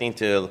 anything and everything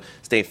to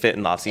stay fit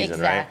in the off season,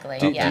 Exactly,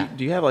 right? yeah.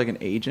 Do you have an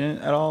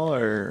agent at all,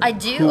 or I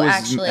do, who is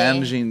actually.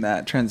 managing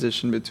that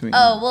transition between?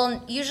 Oh,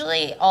 well,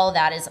 usually all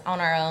that is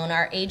on our own.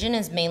 Our agent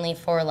is mainly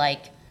for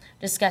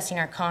discussing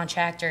our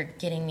contract or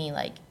getting me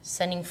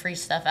sending free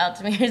stuff out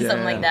to me or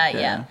something like that. yeah.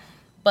 Yeah.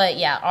 But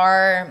yeah,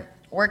 our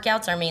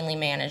workouts are mainly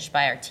managed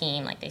by our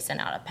team. They send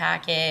out a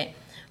packet,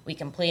 we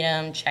complete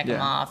them, check them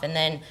Yeah. off, and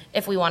then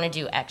if we want to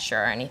do extra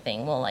or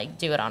anything, we'll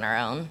do it on our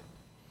own.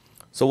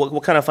 So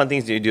what kind of fun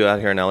things do you do out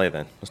here in LA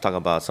then? Let's talk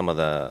about some of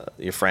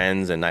your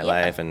friends and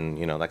nightlife and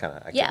that kind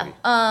of activity.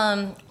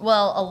 Yeah.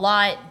 Well, a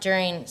lot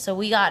so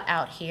we got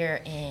out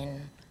here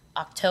in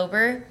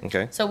October.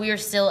 Okay. So we were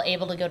still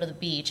able to go to the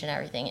beach and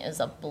everything. It was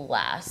a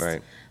blast.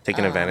 Right.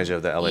 Taking advantage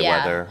of the LA yeah,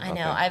 weather. I know.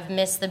 Okay. I've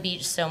missed the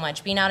beach so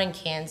much. Being out in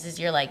Kansas,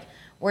 you're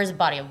where's a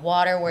body of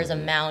water? Where's a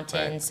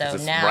mountain? Right. So It's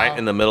just now right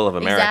in the middle of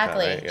America,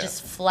 exactly, right? Yeah.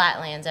 just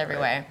flatlands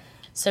everywhere.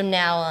 So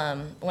now,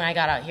 when I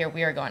got out here,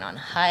 we were going on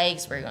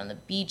hikes. We were going to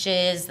the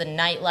beaches, the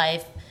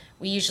nightlife.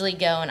 We usually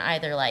go in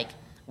either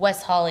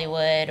West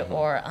Hollywood Mm-hmm.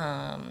 or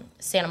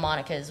Santa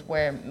Monica is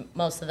where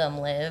most of them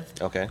live.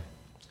 Okay.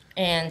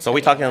 And So are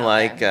we they talking hang out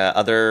like there.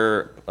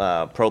 other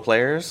pro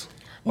players?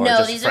 Or No,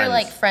 just these friends? are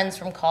like friends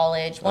from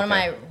college. One of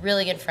Okay. my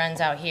really good friends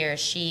out here,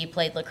 she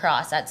played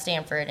lacrosse at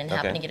Stanford and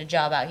happened Okay. to get a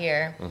job out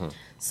here.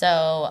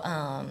 So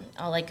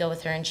I'll like go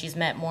with her, and she's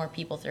met more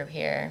people through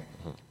here.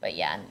 But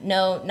yeah,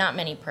 no, not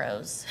many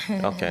pros.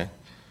 Okay.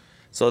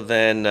 So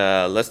then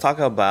let's talk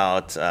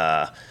about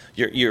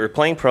you're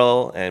playing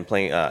pro and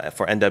playing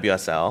for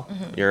NWSL.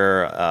 Mm-hmm.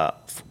 You're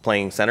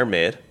playing center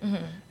mid,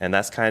 and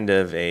that's kind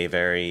of a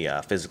very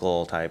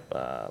physical type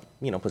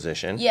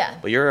position. Yeah.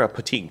 But you're a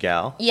petite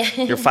gal. Yeah.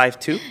 You're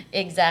 5'2".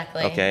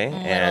 Exactly. Okay.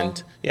 Little.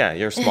 And yeah,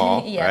 you're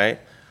small, Yeah. right?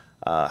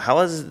 How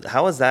is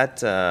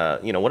that?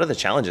 What are the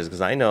challenges?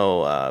 Because I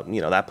know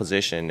that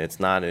position. It's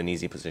not an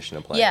easy position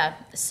to play. Yeah.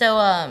 So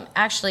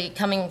actually,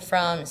 coming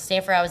from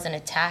Stanford, I was an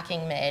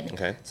attacking mid.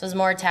 Okay. So I was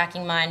more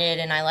attacking minded,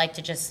 and I like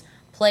to just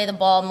play the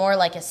ball more,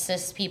 like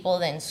assist people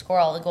than score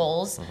all the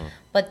goals.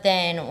 But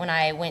then when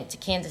I went to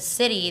Kansas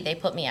City, they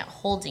put me at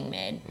holding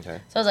mid. Okay.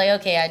 So I was like,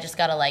 okay, I just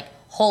gotta like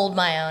hold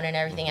my own and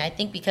everything. I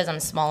think because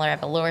I'm smaller, I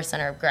have a lower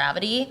center of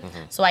gravity,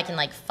 so I can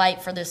like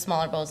fight for the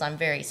smaller balls. I'm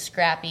very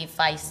scrappy,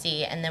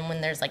 feisty, and then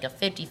when there's like a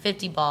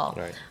 50-50 ball,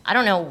 Right. I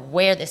don't know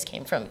where this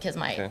came from because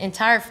my Okay.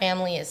 entire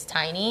family is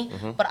tiny,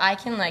 but I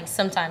can like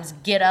sometimes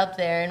get up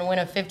there and win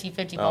a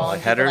 50-50 ball. like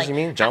and people headers, you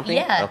mean? Jumping?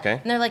 Yeah. Okay.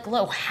 And they're like,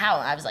 "Lo, how?"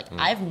 I was like,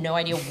 I have no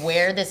idea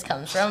where this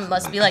comes from. It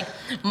must be like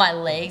my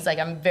legs. Like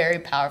I'm very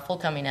powerful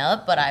coming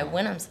up, but I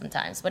win them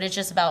sometimes. But it's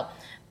just about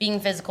being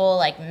physical,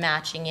 like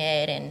matching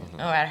it, and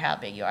no matter how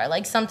big you are.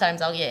 Like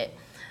sometimes I'll get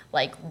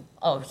like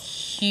a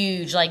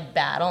huge like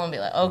battle and be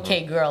like,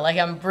 okay, girl, like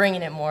I'm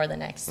bringing it more the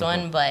next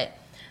one, but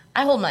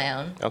I hold my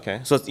own. Okay.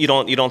 So you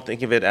don't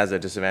think of it as a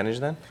disadvantage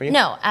then for you?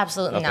 No,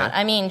 absolutely Okay. not.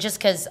 I mean, just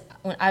because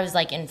when I was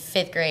like in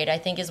 5th grade, I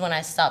think is when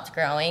I stopped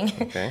growing.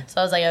 Okay.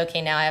 So I was like,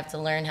 okay, now I have to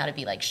learn how to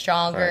be like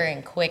stronger Right.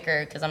 and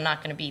quicker because I'm not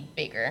going to be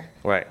bigger.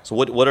 Right. So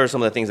what are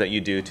some of the things that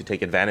you do to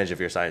take advantage of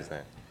your size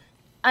then?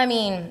 I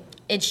mean,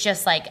 it's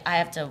just like I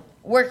have to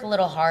work a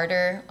little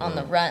harder on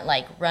the run,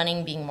 like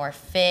running, being more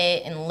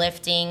fit and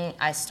lifting.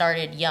 I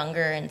started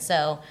younger, and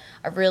so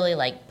I really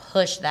like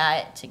pushed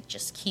that to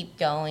just keep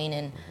going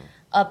and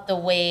up the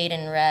weight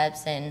and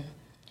reps. And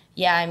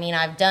yeah, I mean,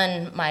 I've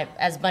done my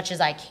as much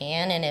as I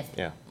can, and if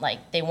Yeah.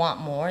 like they want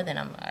more, then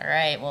I'm all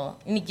right. Well,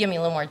 give me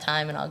a little more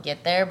time, and I'll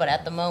get there. But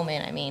at the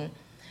moment, I mean,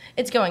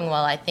 it's going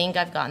well. I think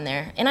I've gotten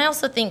there, and I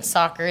also think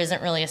soccer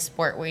isn't really a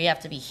sport where you have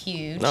to be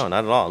huge. No,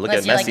 not at all. Look at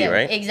Unless Messi, you're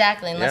like right?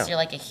 Exactly. Unless Yeah. you're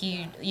like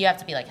you have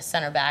to be like a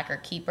center back or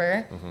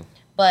keeper.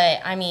 But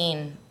I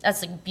mean,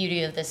 that's the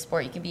beauty of this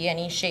sport. You can be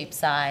any shape,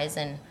 size,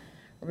 and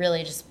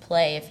really just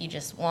play if you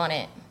just want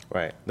it.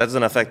 Right. That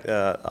doesn't affect.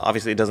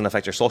 Obviously, it doesn't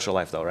affect your social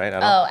life, though, right?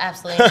 Oh,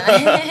 absolutely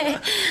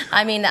not.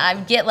 I mean, I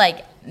get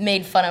like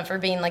made fun of for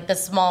being like the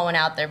small one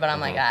out there, but I'm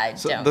like, I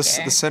So don't the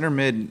care. center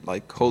mid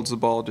like holds the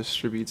ball,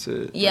 distributes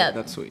it. Yep.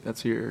 That's sweet.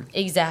 That's your.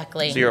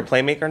 Exactly. So you're a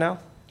playmaker now?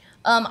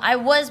 I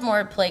was more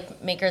a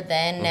playmaker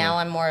then. Now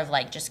I'm more of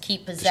like just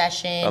keep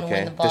possession, Okay.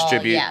 win the ball.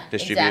 Distribute. Yeah,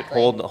 Distribute.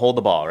 exactly. Hold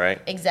the ball, right?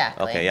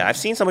 Exactly. Okay. Yeah, I've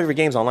seen some of your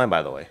games online,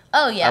 by the way.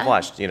 Oh yeah. I've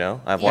watched. I've Yeah.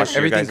 watched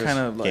your Everything guys' kind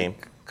of like game.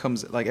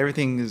 comes like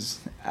everything is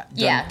done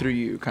Yeah. through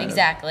you. Kind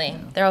Exactly.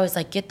 of. They're always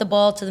like, get the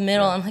ball to the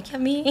middle. I'm like, yeah,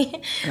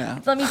 me. Yeah.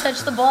 Let me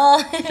touch the ball.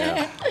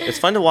 Yeah. It's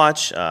fun to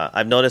watch.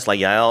 I've noticed like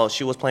Yael,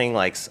 she was playing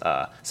like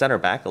center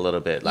back a little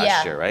bit last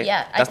Yeah, year, right?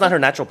 yeah. I That's not think- her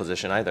natural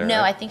position either. No,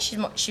 right? I think she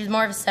was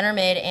more of a center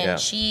mid, and Yeah.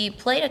 she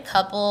played a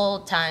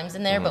couple times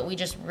in there, but we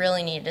just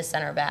really needed a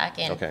center back,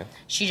 and Okay.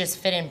 she just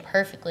fit in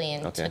perfectly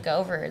and Okay. took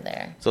over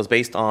there. So it's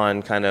based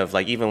on kind of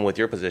like even with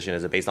your position,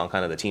 is it based on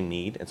kind of the team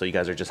need, and so you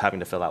guys are just having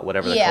to fill out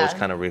whatever the coach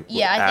kind of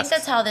Yeah, I think asks?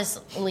 that's how this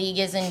league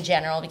is in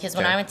general, because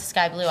when Okay. I went to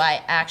Sky Blue,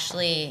 I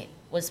actually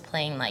was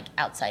playing like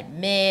outside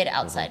mid,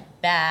 outside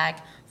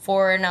back,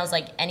 forward, and I was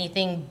like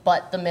anything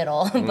but the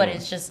middle. But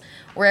it's just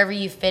wherever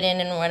you fit in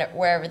and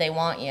wherever they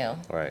want you.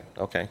 Right.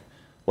 Okay.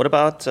 What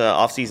about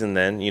off season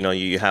then?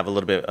 You have a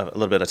little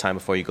bit of time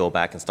before you go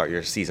back and start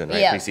your season, right?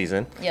 Yeah.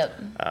 Preseason.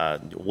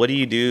 Yep. What do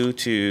you do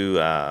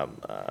to,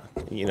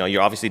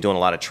 you're obviously doing a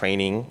lot of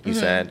training. You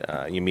said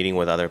you're meeting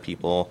with other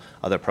people,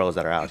 other pros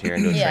that are out here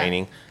and doing Yeah.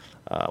 training.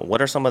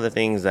 What are some of the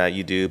things that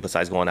you do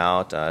besides going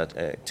out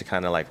to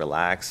kind of like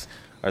relax?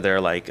 Are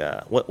there like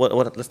what?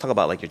 Let's talk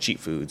about like your cheat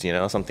foods.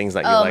 Some things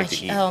that you like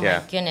to eat. Oh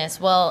my goodness.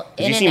 Well, 'Cause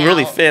you In-N-Out. seem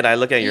really fit. I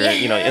look at your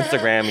Yeah.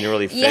 Instagram and you're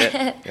really fit.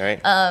 Yeah.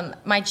 Right.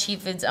 My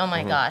cheat foods, oh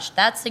my gosh.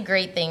 That's the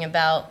great thing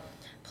about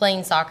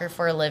playing soccer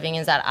for a living,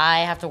 is that I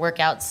have to work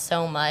out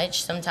so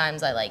much.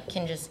 Sometimes I like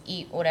can just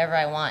eat whatever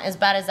I want, as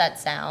bad as that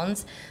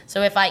sounds.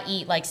 So if I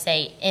eat like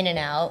say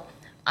In-N-Out,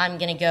 I'm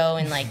gonna go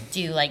and like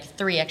do like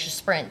 3 extra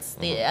sprints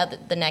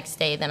the next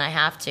day than I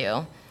have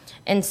to.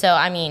 And so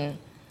I mean,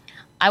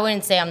 I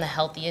wouldn't say I'm the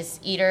healthiest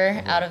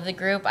eater out of the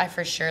group. I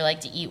for sure like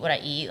to eat what I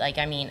eat. Like,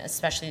 I mean,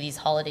 especially these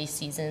holiday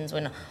seasons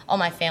when all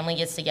my family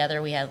gets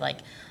together, we have like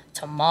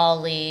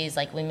tamales,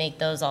 like we make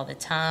those all the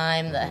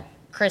time. The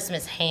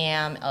Christmas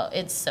ham, oh,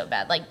 it's so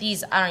bad. Like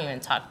these, I don't even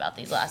talk about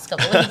these last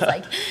couple of weeks.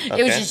 Like it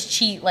was Okay. just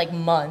cheat like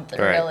month,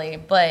 Right. really.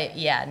 But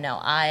yeah, no,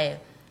 I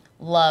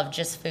love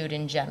just food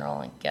in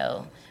general and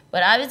go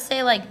But I would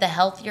say like the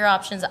healthier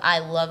options. I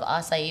love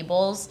acai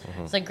bowls.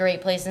 It's a great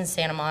place in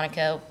Santa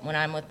Monica. When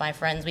I'm with my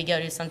friends, we go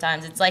to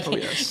sometimes. It's like,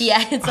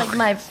 yeah, it's like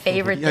my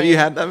favorite thing. Have you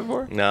had that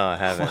before? No, I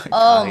haven't.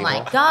 Oh Acai my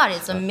bowl? God,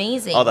 it's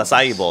amazing. Oh, the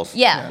acai bowls.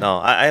 Yeah. No,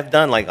 I've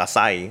done like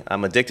acai.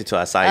 I'm addicted to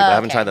acai, but I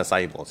haven't okay. tried the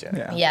acai bowls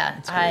yet. Yeah,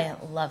 I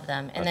love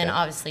them. And then Okay.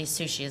 obviously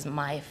sushi is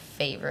my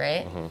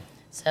favorite.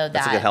 So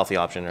That's a good healthy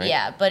option, right?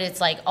 Yeah, but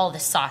it's like all the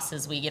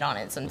sauces we get on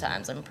it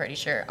sometimes, I'm pretty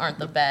sure, aren't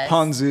the best.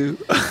 Ponzu.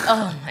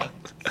 Oh my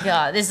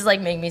God, this is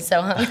like making me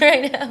so hungry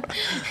right now. All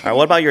right,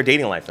 what about your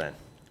dating life then?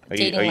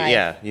 Dating life.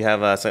 Yeah, you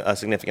have a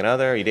significant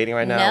other. Are you dating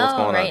right now? No, What's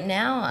going right on?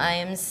 now I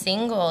am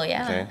single.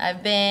 Yeah, Okay.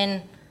 I've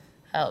been.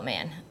 Oh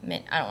man,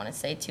 I don't want to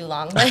say too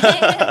long,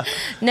 but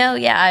no,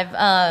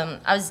 yeah,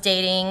 I was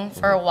dating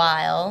for a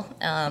while,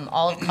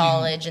 all of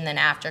college and then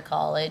after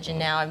college, and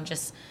now I'm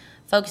just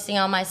focusing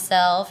on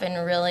myself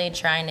and really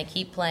trying to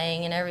keep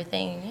playing and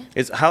everything.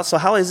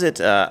 How is it?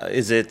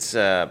 Is it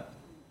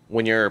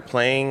when you're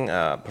playing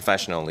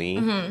professionally?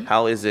 Mm-hmm.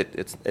 How is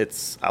it?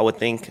 It's. I would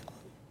think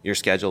your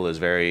schedule is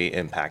very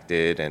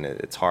impacted and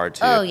it's hard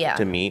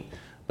to meet.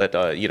 But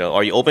are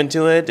you open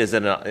to it? Is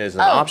it an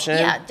option?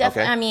 Yeah,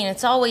 definitely. Okay. I mean,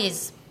 it's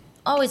always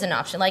an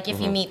option. Like if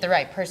you meet the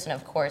right person,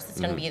 of course, it's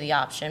going to be the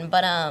option.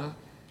 But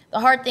the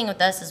hard thing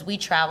with us is we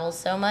travel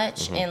so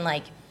much, and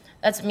like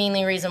that's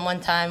mainly reason one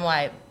time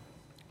why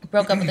I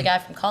broke up with a guy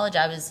from college.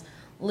 I was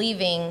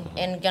leaving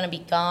and gonna be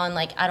gone.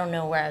 Like I don't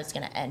know where I was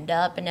gonna end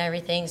up and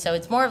everything. So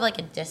it's more of like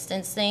a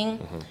distance thing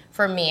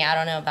for me. I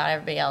don't know about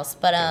everybody else,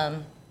 but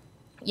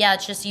yeah,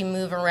 it's just you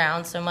move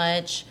around so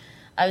much.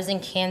 I was in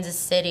Kansas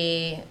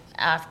City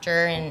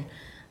after, and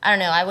I don't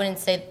know. I wouldn't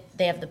say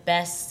they have the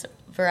best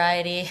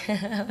variety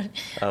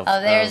of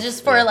theirs,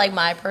 just for like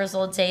my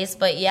personal taste.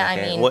 But yeah,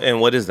 Okay. I mean, And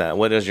what is that?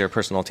 What does your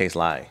personal taste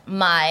lie?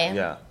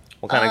 my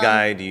What kind of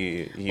guy do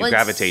you well,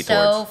 gravitate it's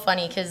so towards?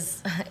 funny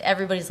because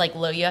everybody's like,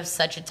 "Lo, you have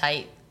such a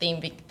tight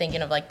theme."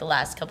 Thinking of like the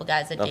last couple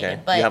guys I dated, Okay.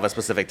 but You have a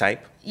specific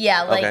type?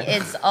 yeah, like Okay.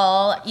 it's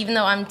all. Even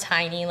though I'm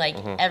tiny, like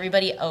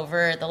everybody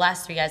over the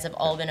last 3 guys have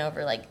all been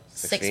over like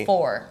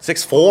 6'4".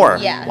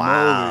 6'4"? Yeah.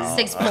 Wow.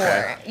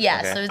 6'4". Yeah,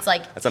 Okay. so it's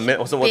like That's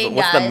what's big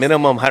the guys.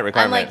 minimum height I'm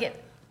requirement? like,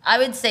 I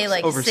would say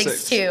like over 6'2".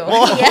 6.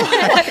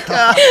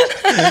 Yeah.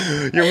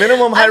 Your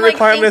minimum height I'm, like,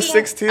 requirement is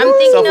thinking- 6'2"? I'm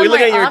thinking So if we of look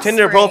my at your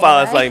Tinder offspring,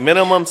 profile, it's right? like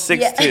minimum 6'2".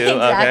 Yeah, exactly.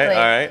 Okay,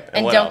 all right.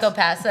 And what don't else? go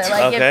past that.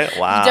 Like Okay, if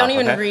wow, you don't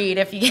even okay. read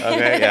if you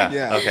Okay, yeah.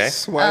 Yeah. Okay.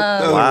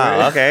 Swipe over.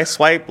 Wow, okay.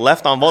 Swipe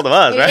left on both of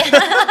us, right?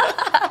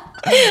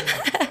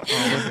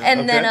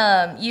 And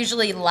then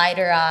usually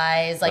lighter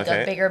eyes, like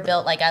Okay. a bigger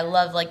built. Like I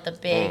love like the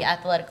big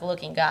athletic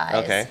looking guys.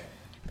 Okay.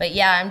 But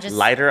yeah, I'm just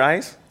Lighter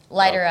eyes?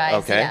 lighter eyes.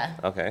 Okay. Yeah.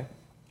 Okay.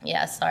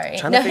 Yeah. Sorry. I'm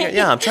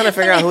trying to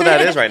figure out who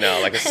that is right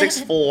now. Like a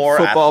 6'4",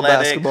 Football,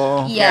 athletic.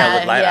 basketball. Yeah,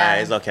 with light yeah.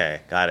 eyes.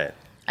 Okay, got it.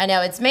 I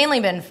know it's mainly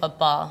been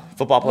football.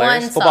 Football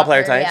players? One Football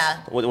player soccer,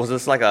 types? Yeah. Was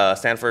this like a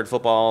Stanford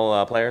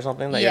football player or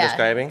something that you're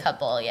describing?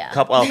 Couple. Yeah.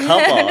 Couple. Oh,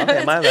 couple.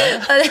 Okay, my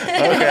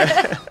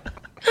bad.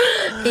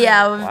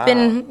 Yeah, we've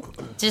been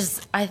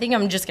just. I think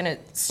I'm just gonna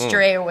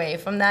stray away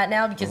from that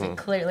now because it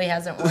clearly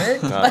hasn't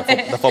worked. but-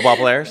 The football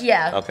players?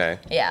 Yeah. Okay.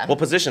 Yeah. What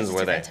positions It's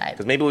were they? different type.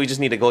 Because maybe we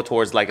just need to go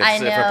towards like a I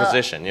different know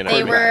position. You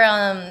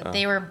know,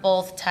 they were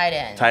both tight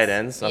ends. tight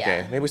ends. Okay.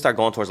 Yeah. Maybe we start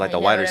going towards like You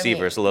the know wide what I mean?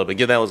 receivers a little bit.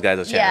 Give those guys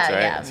a chance, Yeah,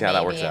 right? yeah. See how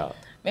that works maybe. out.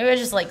 Maybe I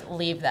just like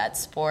leave that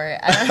sport.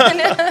 I don't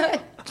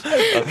know.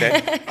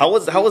 Okay. How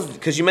was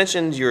because you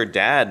mentioned your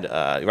dad,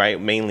 right?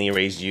 Mainly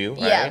raised you,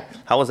 right? Yeah.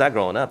 How was that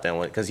growing up then?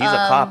 Because he's a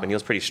cop and he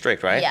was pretty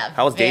strict, right? yeah,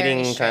 How was very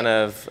dating strict. kind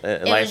of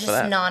It life was for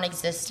just that?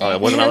 non-existent. Oh, it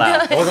wasn't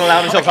allowed. It wasn't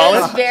allowed until It was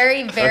college.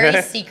 very, very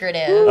Okay.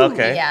 secretive.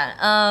 Okay.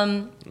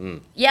 Yeah.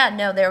 Yeah.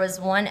 No, there was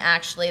one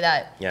actually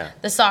that. Yeah.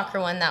 The soccer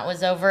one that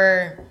was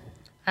over.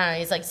 I don't know.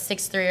 He's like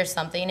 6'3" or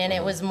something, and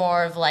it was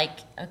more of like,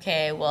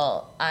 okay,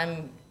 well,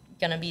 I'm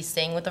gonna be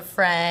staying with a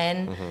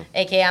friend,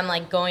 aka I'm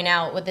like going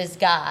out with this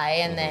guy,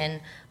 and then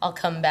I'll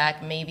come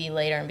back maybe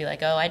later and be like,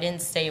 oh, I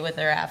didn't stay with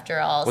her after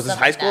all. Was this stuff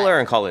high like school that. or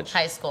in college?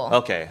 High school?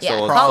 Okay, Yeah.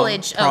 so-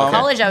 College. Prom.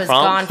 College. I was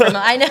Prom? gone from.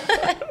 I know.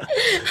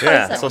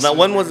 Yeah. So that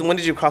when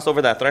did you cross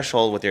over that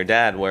threshold with your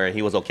dad where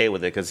he was okay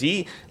with it? Because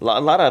a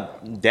lot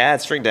of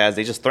dads, strict dads,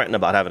 they just threaten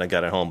about having a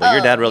gun at home, but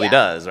your Oh, dad really yeah.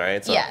 does,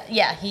 right? So,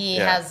 Yeah, he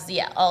Yeah. has,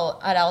 at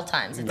all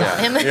times. It's on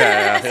him.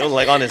 yeah. It was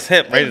like on his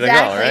hip, ready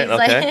Exactly. to go,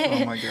 right? It's Okay.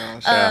 like- Oh my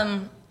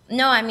gosh.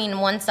 No, I mean,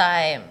 once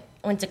I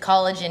went to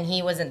college and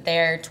he wasn't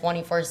there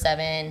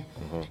 24/7,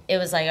 it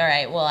was like, all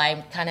right, well,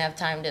 I kind of have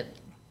time to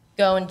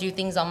go and do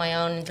things on my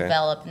own and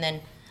develop, and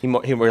then He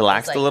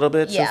relaxed like- a little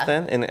bit yeah. since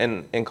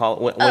then in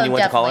college when you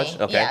went to college.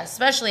 Okay. Yeah,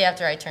 especially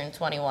after I turned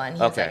 21.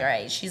 He was Okay. like, all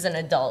right, she's an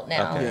adult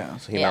now. Okay. Yeah.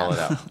 So he mellowed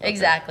out. Okay.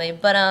 Exactly.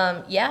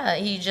 But yeah,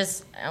 he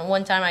just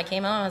one time I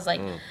came home, I was like,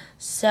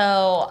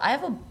 so I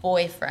have a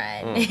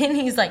boyfriend, and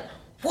he's like,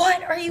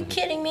 what? Are you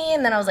kidding me?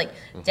 And then I was like,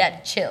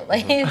 Dad, chill.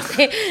 Like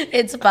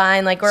it's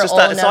fine. Like we're It's, old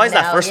just enough it's always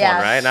now. that first Yeah.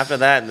 one, right? And after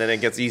that, then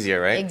it gets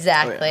easier, right?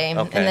 Exactly. Okay.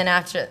 And then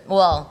after,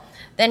 well,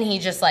 then he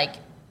just like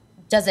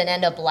doesn't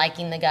end up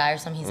liking the guy or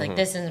something. He's like,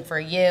 this isn't for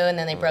you. And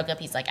then they broke up.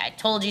 He's like, I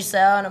told you so.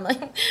 And I'm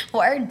like,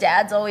 why are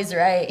dads always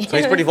right? So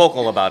he's pretty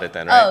vocal about it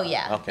then, right? Oh,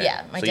 yeah. Okay.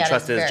 Yeah. My so dad you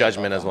trust is his very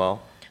judgment vocal. as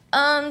well?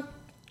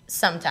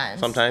 Sometimes.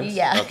 Sometimes?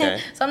 Yeah.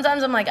 Okay.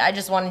 Sometimes I'm like, I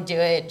just want to do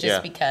it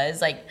just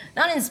because, like,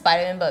 not in spite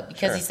of him, but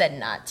because Sure. he said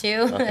not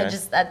to. Okay.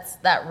 That's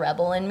that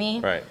rebel in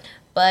me. Right.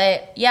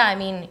 But yeah, I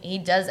mean, he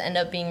does end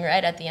up being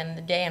right at the end of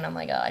the day, and I'm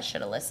like, oh, I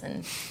should have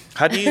listened.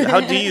 How do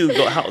you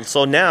go?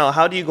 So now,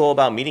 how do you go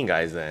about meeting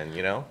guys then?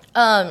 You know?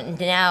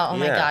 Now, oh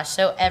my Yeah. gosh,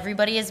 so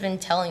everybody has been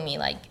telling me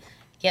like,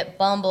 get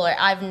Bumble, or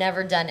I've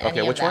never done any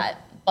of which one? that.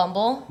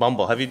 Bumble.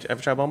 Bumble. Have you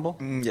ever tried Bumble?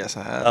 Yes,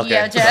 I have. Okay.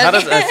 Yeah,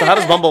 So how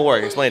does Bumble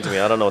work? Explain it to me.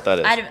 I don't know what that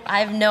is. I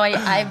have no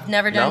idea. I've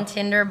never done No?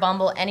 Tinder,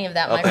 Bumble, any of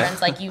that. My Okay.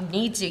 friends like, you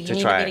need to. You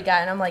need try to meet it. a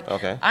guy. And I'm like,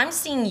 Okay. I'm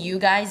seeing you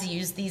guys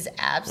use these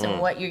apps and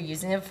what you're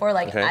using it for.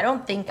 Like, Okay. I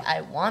don't think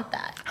I want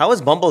that. How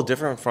is Bumble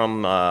different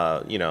from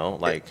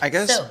like I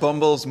guess So-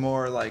 Bumble's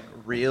more like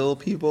real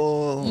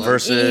people like,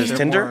 versus they're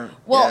Tinder? more-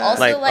 Well, yeah.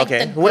 also like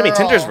okay. the What do you mean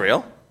Tinder's girl-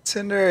 real?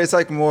 Tinder is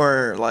like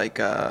more like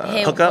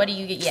Hey, Hook up? what do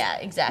you get? Yeah,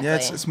 exactly. yeah,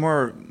 it's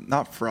more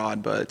not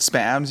fraud but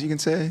spams, you can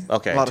say.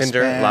 Okay, a lot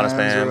Tinder, of a lot of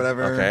spams spam, or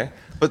whatever. okay.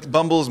 But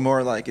Bumble's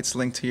more like it's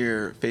linked to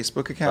your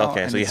Facebook account.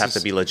 Okay, and so you it's have to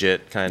just- be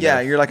legit, kind Yeah,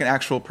 of. you're like an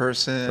actual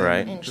person,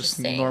 Right. Just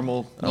Interesting.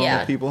 normal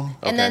Yeah. people.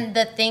 And Okay. then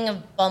the thing of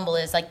Bumble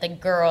is like the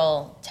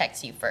girl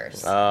texts you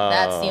first. Oh,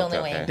 That's the only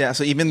okay, way. okay. Yeah,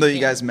 so even though you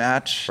guys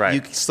match, Right.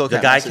 you still the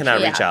can't guy message cannot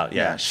her. reach Yeah. out.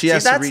 Yeah. Yeah, she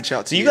has to that's- reach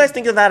out to So you you. guys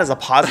think of that as a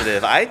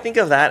positive. I think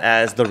of that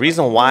as the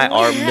reason why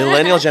our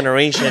millennial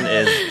generation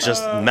is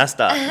just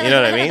messed up. You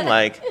know what I mean?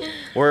 Like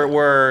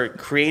we're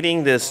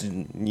creating this.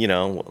 You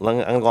know, I'm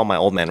gonna go on my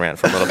old man rant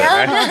for a little bit.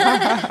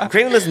 Right?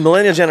 Creating this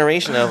millennial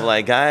generation of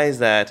like guys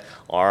that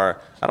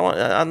are. I don't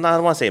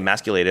want to say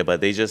emasculated, but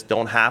they just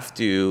don't have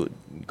to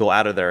get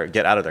out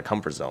of their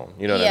comfort zone.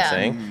 You know what Yeah. I'm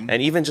saying?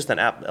 And even just an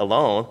app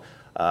alone.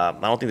 I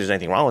don't think there's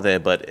anything wrong with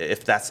it, but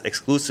if that's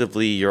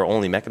exclusively your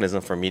only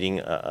mechanism for meeting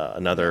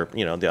another,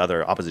 the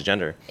other opposite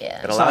gender, Yeah.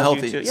 it It's not allows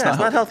healthy. you to, It's yeah, not it's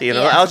not healthy. It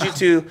Yeah. allows you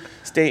to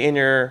stay in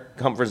your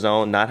comfort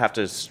zone, not have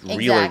to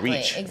reel or Exactly,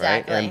 reach, right,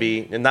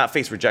 exactly. and not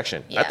face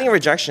rejection. I Yeah. think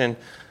rejection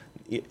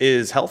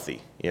is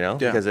healthy, Yeah.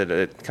 because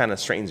it kind of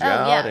straightens you Oh,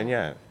 out, yeah. and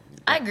yeah.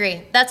 I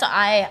agree. That's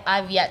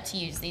I've yet to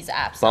use these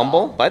apps. at Bumble,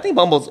 all. but I think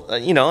Bumble's,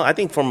 I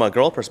think from a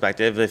girl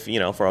perspective, if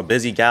for a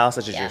busy gal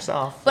such as Yeah.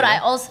 yourself, But I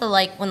also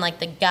like when like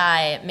the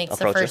guy makes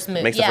the approaches, first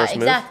move. makes yeah, the first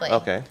move. exactly.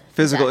 Okay.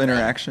 Physical Exactly.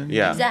 interaction.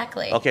 Yeah.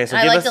 Exactly. Okay, so and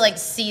I give like us- to like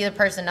see the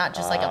person, not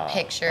just like a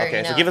picture. Okay,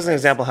 you know? so give us an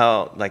example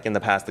how, like in the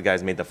past, the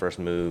guys made the first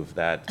move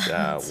that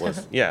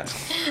was, yeah.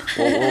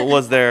 What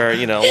was their,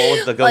 what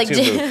was the go-to Like,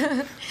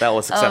 move that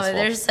was Oh, successful?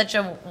 there's such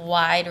a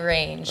wide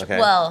range. Okay.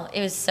 Well,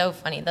 it was so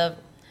funny.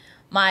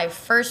 My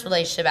first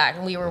relationship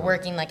act, we were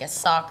working like a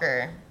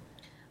soccer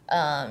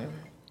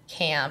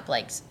camp,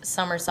 like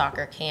summer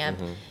soccer camp.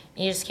 Mm-hmm.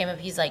 He just came up.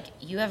 He's like,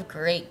 "You have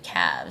great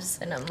calves,"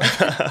 and I'm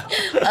like,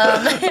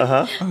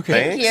 Okay.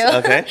 "Thank you."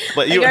 Okay,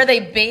 but like, you are they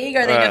big?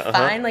 Are they Right,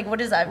 defined? Like, what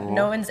is that?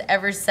 No one's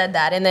ever said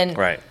that. And then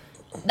right.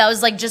 that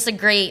was like just a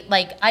great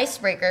like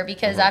icebreaker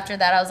because after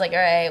that I was like, all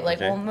right, like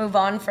Mm-hmm. Okay. we'll move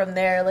on from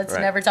there. Let's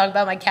Right. never talk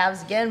about my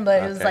calves again.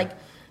 But it was Okay. like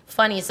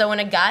funny. So when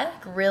a guy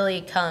like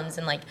really comes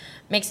and like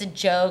makes a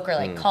joke or Mm.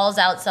 like calls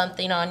out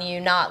something on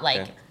you, not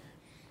like Okay.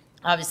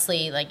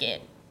 obviously like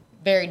it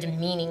very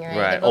demeaning or anything,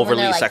 Right, but when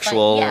overly they're, like,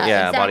 sexual, funny- body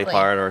exactly.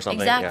 part or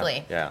something, yeah,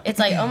 Exactly. yeah. It's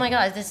like, oh my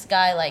god, this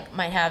guy like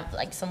might have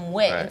like some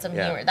wit and some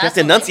humor. Just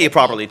what enunciate gets me.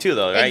 properly too,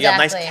 though, right? You have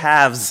nice Exactly.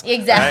 calves.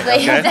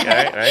 Exactly. Right?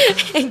 Okay.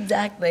 Right.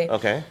 Exactly.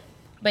 Okay.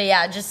 But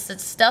yeah, just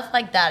stuff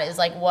like that is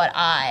like what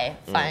I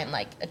Mm. find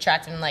like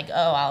attractive and like,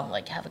 oh, I'll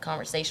like have a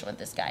conversation with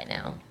this guy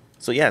now.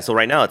 So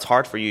right now it's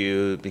hard for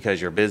you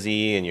because you're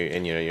busy and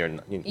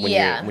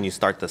Yeah. when you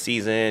start the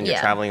season, you're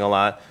Yeah. traveling a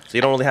lot, so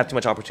you don't really have too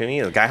much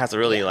opportunity. The guy has to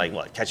really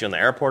catch you in the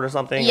airport or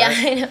something. Yeah,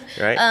 right? I know.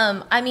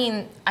 Right? I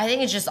mean, I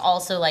think it's just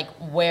also like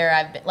where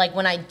I've been, like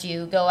when I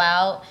do go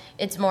out,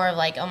 it's more of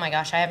like, oh my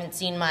gosh, I haven't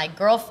seen my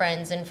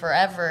girlfriends in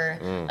forever.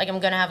 Mm. Like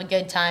I'm gonna have a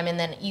good time, and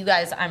then you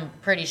guys, I'm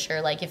pretty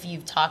sure, like if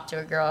you've talked to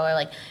a girl or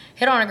like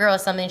hit on a girl or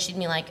something, she'd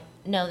be like,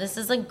 no, this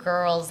is a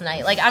girls'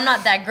 night. Like I'm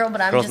not that girl, but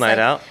I'm Girls' just night like,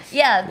 out?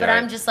 yeah, but Right.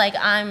 I'm just like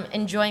I'm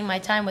enjoying my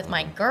time with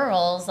my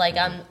girls. Like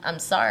I'm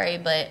sorry,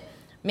 but.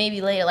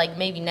 Maybe later, like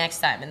maybe next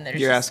time, and there's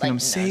You're just, asking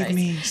like, them, no "Save notice."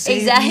 me, save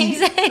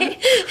exactly,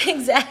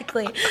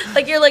 exactly.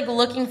 Like you're like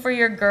looking for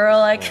your girl,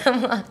 like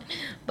come on.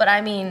 But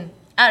I mean,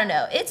 I don't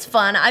know. It's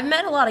fun. I've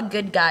met a lot of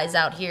good guys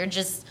out here.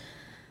 Just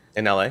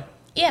In LA.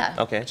 yeah,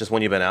 Okay. Just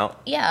when you've been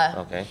out. yeah.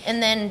 Okay.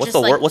 And then What's just the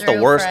like what's the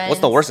through worst friends.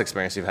 What's the worst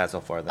experience you've had so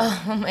far then?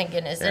 Oh my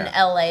goodness! In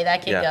Yeah. LA,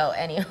 that could Yeah. go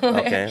anywhere.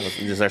 Okay.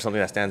 Is there something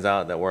that stands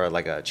out that were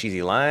like a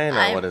cheesy line,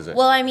 or what is it?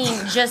 Well, I mean,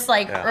 just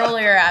like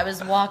earlier, I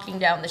was walking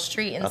down the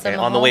street and Okay, some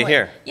on the way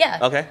homeless- here? Yeah.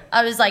 Okay.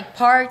 I was like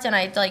parked and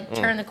I like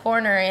turned the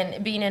corner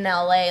and being in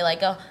LA,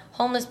 like a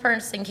homeless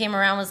person came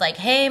around, was like,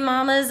 "Hey,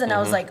 mamas," and I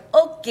Mm-hmm. was like,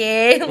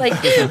 "Okay, like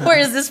where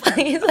is this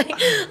place? Like,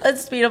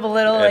 let's speed up a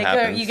little. It Like, are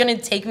happens. you gonna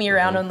take me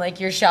around on like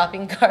your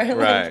shopping cart?"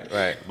 Like,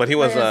 right. But he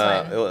was It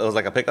was fine. it was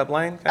like a pickup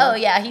line. kinda? Oh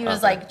yeah, he was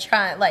Okay. like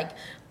trying like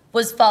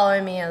was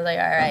following me. I was like,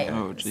 all right,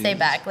 Oh, stay geez.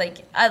 back.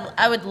 Like,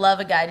 I would love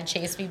a guy to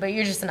chase me, but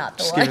you're just not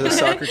the Just one. give it a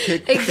soccer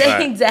kick.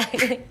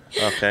 Exactly.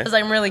 Okay. Because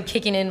I'm really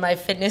kicking in my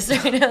fitness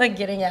right now, like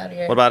getting out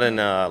here. What about in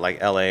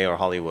like LA or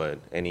Hollywood?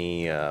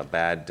 Any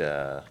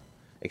bad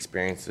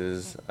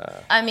experiences?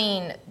 I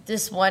mean,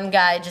 this one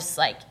guy just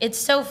like, it's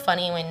so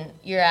funny when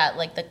you're at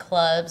like the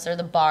clubs or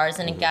the bars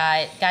and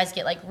guys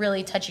get like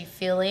really touchy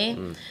feely.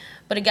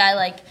 But a guy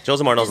like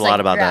Josemar knows just, a lot like,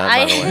 about that,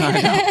 by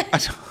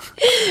the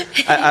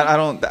way. I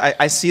don't.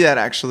 I see that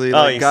actually. Oh,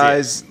 Like you see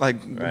guys like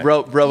Right.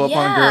 rub up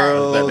on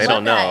girls. But they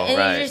don't know, And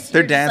right. you're just-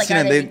 They're you're just dancing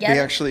like, and are they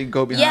together? actually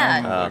go behind.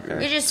 Yeah, them. Oh,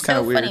 okay. you're just It's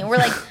kinda so weird. funny. We're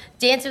like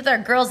dancing with our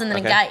girls, and then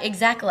Okay. a guy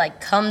exactly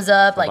like comes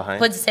up, like behind?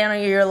 puts his hand on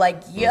you. You're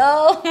like,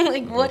 yo,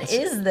 like what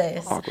is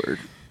this? Awkward.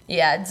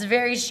 Yeah, it's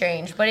very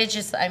strange, but it's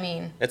just, I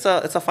mean, It's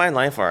a fine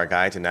line for our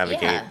guy to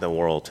navigate Yeah. the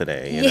world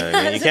today. You know what I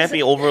mean? You Yes, can't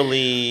be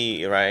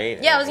overly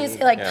right. yeah, I was gonna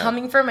say like Yeah.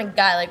 coming from a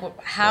guy, like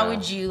how Yeah.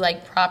 would you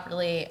like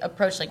properly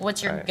approach? Like,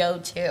 what's your Right.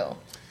 go-to?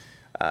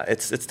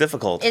 It's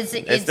difficult. It's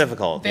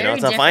difficult. You know, very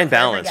it's a fine different for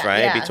every balance, guy, right?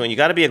 yeah. Between you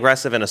got to be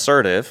aggressive and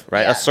assertive,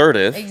 right? Yeah,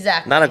 Assertive,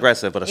 exactly. not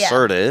aggressive, but Yeah.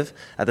 assertive.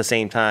 At the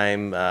same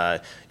time,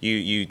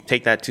 you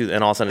take that to,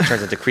 and all of a sudden it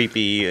turns into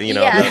creepy. You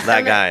know, Yeah.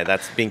 that guy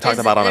that's being talked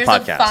There's- about on a there's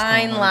podcast. a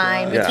fine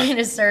line Yeah. between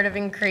assertive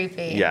and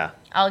creepy. Yeah.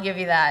 I'll give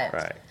you that.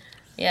 Right.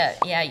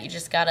 Yeah, you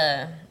just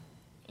gotta,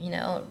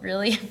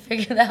 really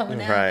figure that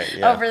one out Right,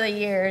 yeah. over the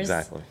years.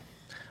 Exactly.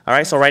 All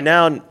right, so right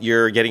now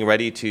you're getting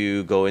ready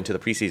to go into the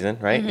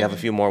preseason, right? You have a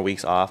few more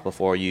weeks off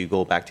before you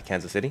go back to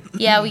Kansas City.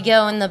 Yeah, we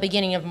go in the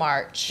beginning of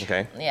March.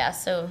 Okay. Yeah,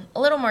 so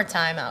a little more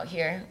time out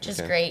here, which is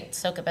Okay. great.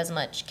 Soak up as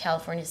much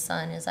California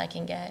sun as I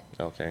can get.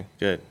 Okay,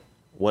 good.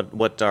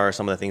 What are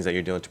some of the things that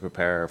you're doing to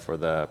prepare for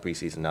the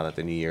preseason now that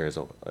the new year is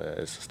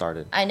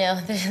started? I know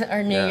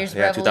our New Year's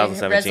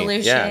 2017.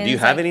 resolutions. Yeah. Do you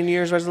have like, any New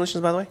Year's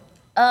resolutions, by the way?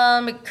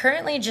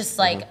 Currently, just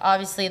like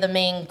obviously the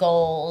main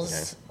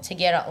goals to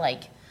get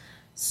like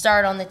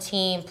start on the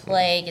team,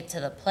 play, get to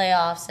the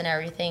playoffs and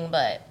everything.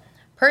 But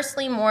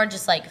personally, more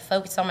just like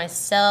focus on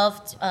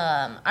myself.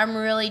 I'm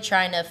really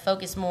trying to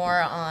focus more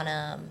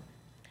on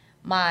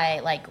my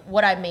like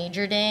what I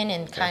majored in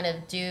and kind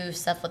of do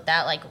stuff with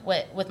that. Like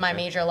with my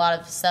major, a lot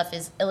of stuff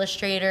is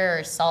Illustrator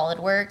or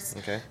SolidWorks.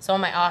 Okay. So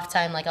on my off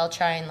time, like I'll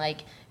try and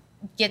like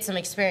get some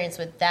experience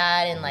with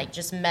that and like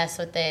just mess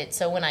with it.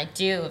 So when I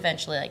do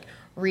eventually like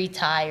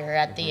retire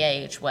at the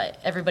age, what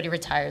everybody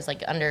retires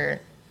like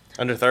under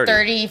Under 30.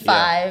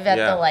 35 Yeah. at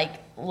Yeah. the like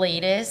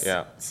latest.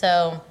 Yeah.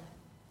 So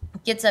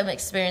get some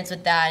experience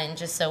with that, and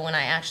just so when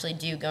I actually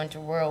do go into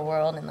real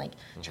world and like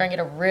try and get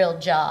a real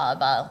job,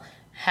 I'll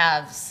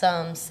have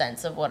some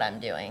sense of what I'm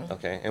doing.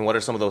 Okay, and what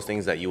are some of those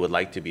things that you would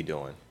like to be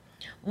doing?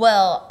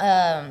 Well,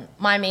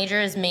 my major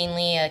is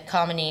mainly a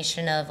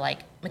combination of like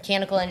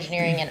mechanical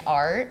engineering and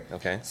art.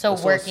 Okay. So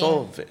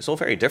working. So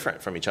very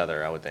different from each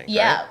other, I would think.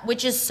 Yeah, right?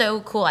 which is so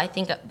cool. I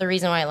think the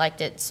reason why I liked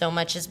it so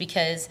much is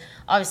because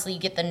obviously you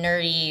get the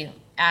nerdy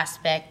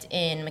aspect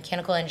in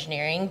mechanical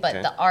engineering, but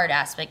Okay. the art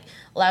aspect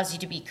allows you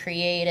to be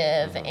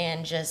creative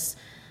and just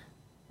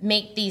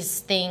make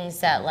these things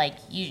that like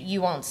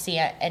you won't see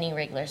at any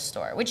regular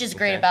store, which is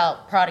great Okay.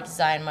 about product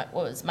design. What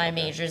was my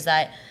major is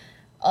that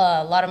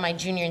a lot of my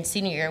junior and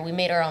senior year, we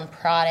made our own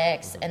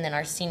products, and then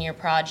our senior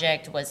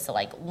project was to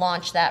like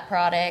launch that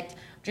product,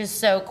 which is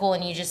so cool.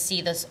 And you just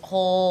see this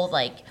whole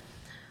like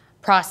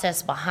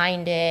process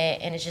behind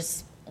it, and it's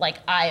just like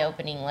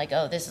eye-opening. Like,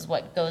 oh, this is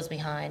what goes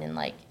behind, and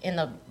like in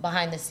the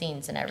behind the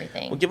scenes and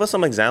everything. Well, give us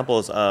some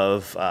examples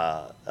of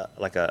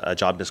like a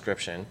job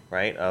description,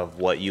 right, of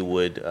what you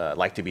would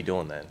like to be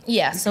doing then.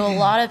 Yeah, so a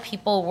lot of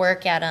people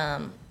work at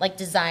like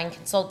design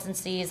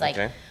consultancies, like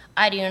Okay.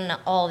 I do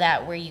all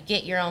that, where you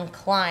get your own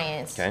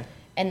clients, Okay.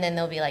 and then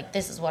they'll be like,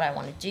 "This is what I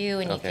want to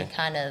do," and Okay. you can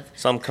kind of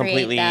Some create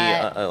completely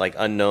that. like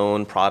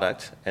unknown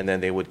product, and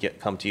then they would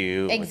come to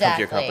you, come to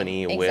Exactly, your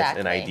company with an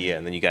exactly. idea,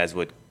 and then you guys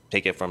would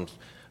take it from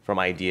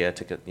idea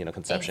to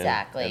conception,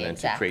 Exactly, and then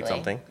to create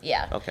something.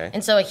 Yeah. Okay.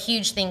 And so a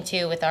huge thing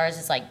too with ours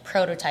is like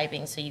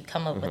prototyping. So you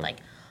come up Mm-hmm. with like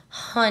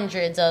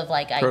hundreds of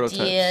like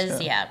Prototypes,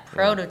 ideas. yeah.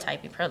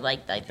 Prototyping.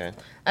 Okay.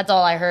 That's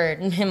all I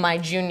heard in my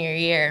junior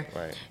year.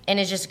 Right. And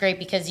it's just great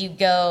because you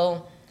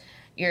go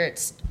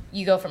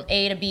from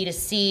A to B to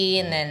C,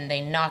 and then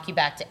they knock you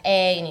back to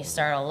A, and you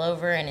start all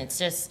over, and it's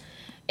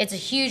a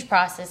huge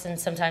process, and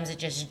sometimes it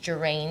just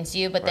drains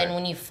you. But then Right.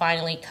 when you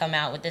finally come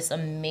out with this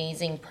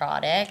amazing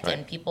product Right.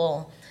 and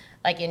people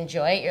like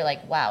enjoy it, you're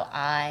like, wow,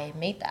 I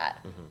made that.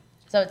 Mm-hmm.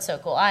 So it's so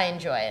cool. I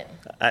enjoy it.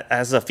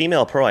 As a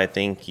female pro, I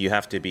think you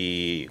have to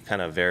be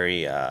kind of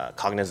very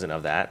cognizant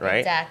of that, right?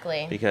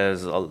 Exactly.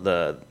 Because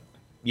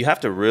you have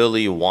to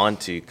really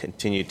want to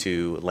continue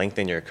to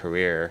lengthen your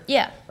career.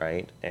 Yeah.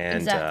 Right. And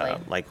Exactly.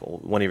 like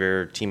one of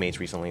your teammates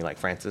recently, like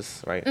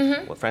Francis, right?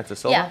 What, Francis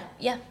Silva?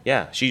 Yeah, yeah.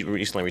 Yeah, she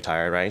recently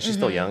retired, right? She's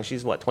still young.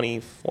 She's what,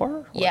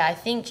 24? Yeah, I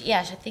think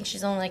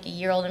she's only like a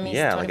year older than me.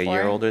 Yeah, She's like a 24.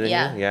 year older than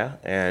Yeah. you. Yeah.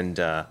 And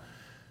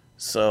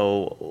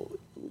so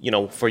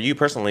for you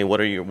personally, what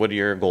are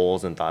your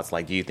goals and thoughts?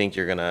 Like, do you think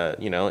you're gonna,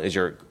 is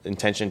your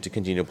intention to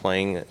continue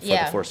playing for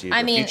the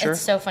foreseeable future?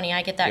 It's so funny.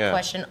 I get that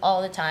question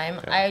all the time.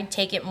 Okay. I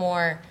take it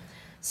more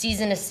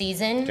season to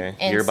season. Okay.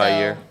 And Year by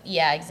year?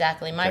 Yeah,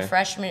 exactly. My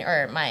freshman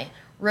or my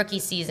rookie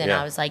season,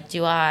 I was like,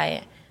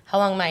 how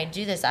long am I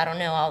do this? I don't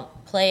know. I'll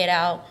play it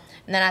out.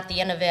 And then at the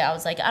end of it, I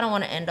was like, I don't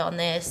want to end on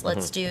this.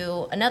 Let's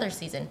do another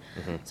season.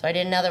 So I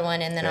did another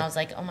one, and then I was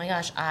like, oh my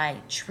gosh, I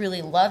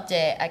truly loved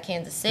it at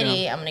Kansas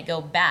City. I'm going to go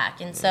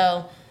back. And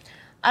so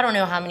I don't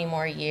know how many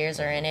more years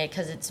are in it,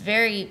 because it's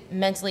very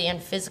mentally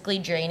and physically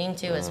draining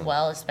too as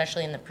well,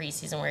 especially in the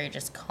preseason where you're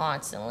just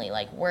constantly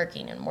like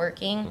working and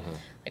working,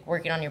 like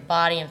working on your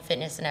body and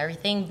fitness and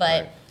everything.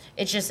 But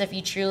it's just, if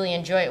you truly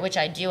enjoy it, which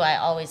I do, I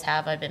always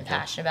have, I've been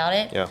passionate about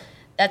it. Yeah.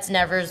 That's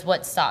never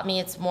what stopped me.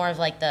 It's more of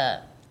like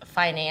the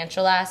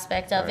financial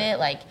aspect of it.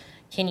 Like,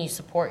 can you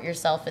support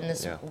yourself in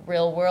this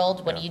real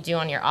world? What do you do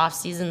on your off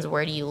seasons?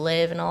 Where do you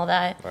live and all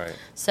that? Right.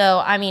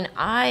 So, I mean,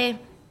 I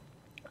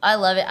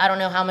love it. I don't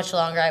know how much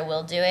longer I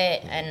will do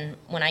it. And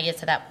when I get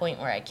to that point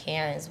where I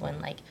can is when,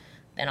 like,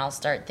 then I'll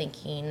start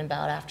thinking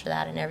about after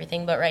that and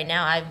everything. But right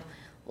now, I've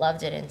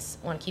loved it and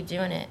want to keep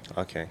doing it.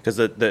 Okay, because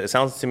it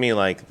sounds to me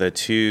like the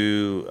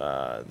two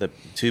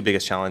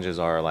biggest challenges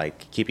are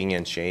like keeping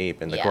in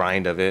shape and the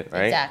grind of it,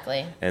 right?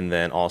 Exactly. And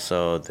then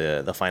also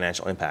the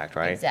financial impact,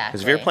 right? Exactly.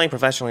 Because if you're playing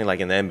professionally, like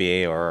in the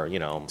NBA or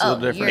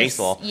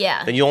baseball,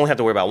 then you only have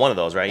to worry about one of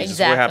those, right? You just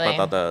worry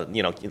about the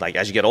like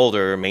as you get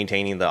older,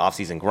 maintaining the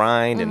off-season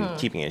grind and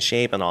keeping in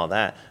shape and all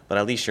that. But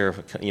at least you're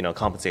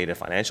compensated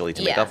financially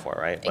to make up for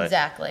it, right? But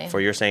exactly.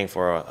 you're saying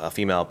for a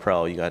female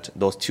pro, you got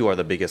those two are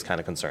the biggest kind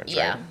of concerns,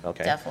 right?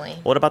 Okay. Definitely.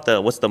 What about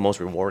what's the most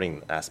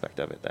rewarding aspect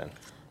of it then?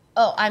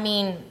 Oh, I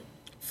mean,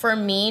 for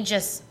me,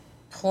 just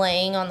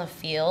playing on the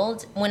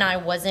field when I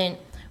wasn't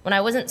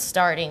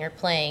starting or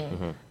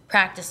playing,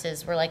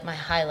 practices were like my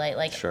highlight.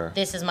 Like,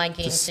 this is my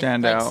game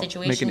stand out,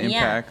 situation. make an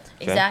impact.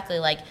 Exactly.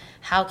 Like,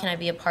 how can I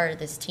be a part of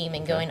this team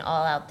and going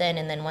all out then?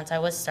 And then once I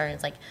was starting,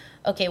 it's like,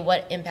 okay,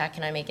 what impact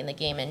can I make in the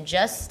game? And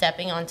just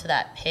stepping onto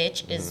that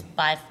pitch is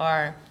by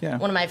far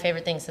one of my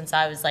favorite things since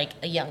I was like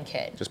a young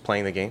kid. Just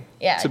playing the game?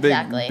 Yeah, it's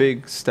a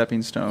big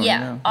stepping stone.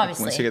 Yeah,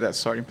 obviously. Once you get that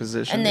starting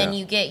position. And then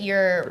you get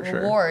your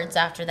rewards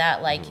after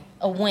that. Like,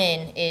 a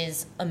win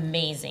is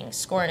amazing.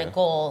 Scoring a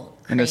goal,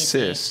 crazy. An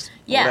assist.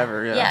 Yeah,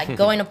 Whatever,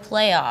 going to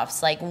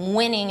playoffs, like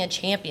winning a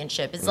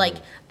championship is like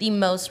the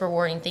most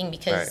rewarding thing,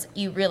 because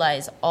you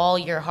realize all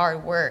your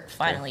hard work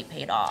finally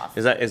paid off.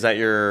 Is that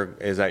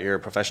your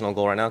professional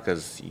goal right now?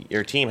 Because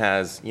your team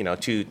has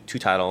two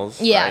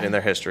titles right, in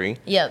their history.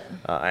 Yep.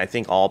 I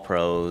think all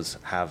pros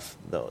have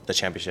the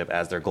championship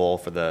as their goal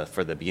for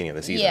the beginning of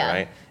the season,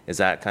 right? Is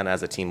that kind of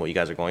as a team what you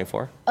guys are going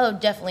for? Oh,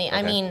 definitely. Okay.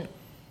 I mean,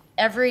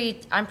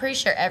 I'm pretty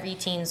sure every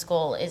team's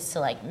goal is to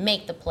like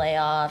make the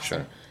playoffs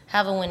and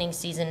have a winning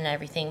season and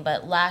everything.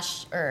 But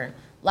last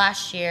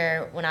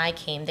year when I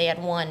came, they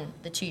had won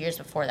the 2 years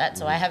before that,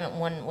 so I haven't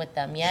won with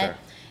them yet. Sure.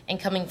 And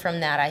coming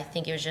from that, I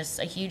think it was just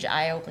a huge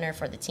eye opener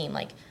for the team,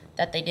 like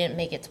that they didn't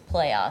make it to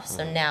playoffs.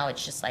 So now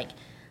it's just like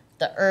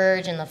the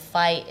urge and the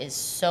fight is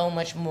so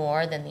much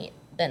more than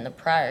the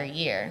prior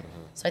year.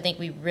 So I think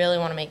we really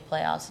want to make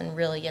playoffs and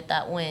really get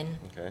that win.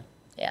 Okay.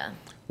 Yeah.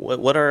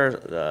 What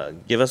are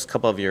give us a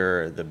couple of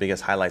the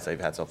biggest highlights that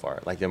you've had so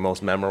far, like your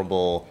most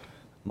memorable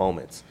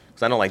moments?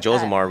 Because I know like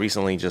Josimar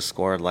recently just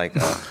scored like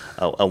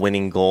a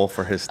winning goal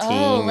for his team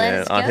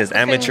on his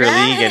amateur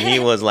league, and he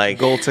was like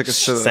goal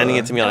tickets to sending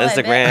it to me on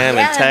Instagram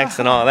and text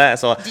and all that.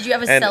 So did you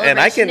have a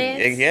celebration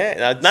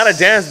dance? Not a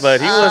dance,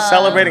 but he was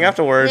celebrating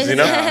afterwards,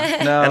 No.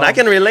 And I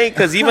can relate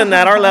because even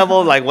at our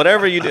level, like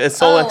whatever you do, it's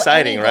so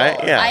exciting, right?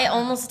 Yeah. I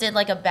almost did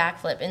like a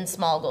backflip in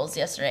small goals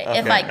yesterday. Okay.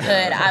 If I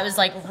could, I was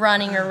like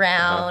running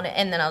around,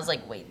 and then I was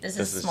like, wait, this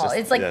is small.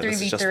 It's like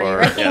 3v3,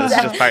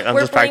 right? I'm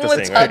We're just playing practicing.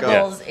 with tug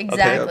Right? goals,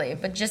 exactly.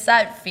 But just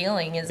that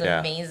feeling is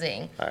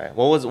amazing. All right.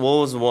 What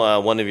was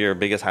one of your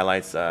biggest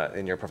highlights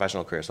in your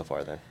professional career so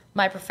far then?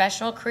 My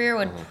professional career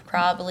would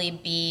probably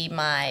be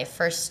my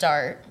first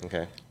start.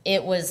 Okay.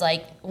 It was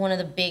like one of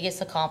the biggest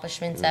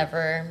accomplishments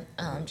ever.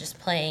 Just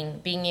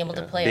being able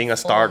to play. Being a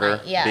starter.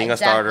 A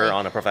starter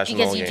on a professional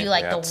game. Because you do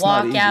like the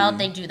walkout,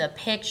 they do the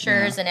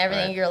pictures and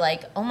everything. Right. You're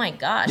like, oh my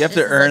gosh. You have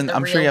to earn. Like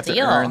I'm sure you have to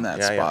earn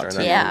that spot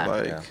too.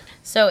 Yeah.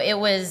 So it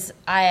was.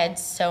 I had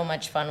so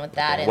much fun with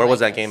that. Okay. Where was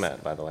that game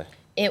at, by the way?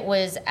 It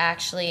was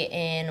actually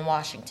in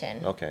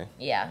Washington. Okay.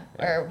 Yeah.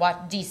 Or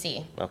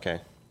D.C. Okay.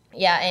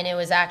 Yeah, and it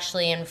was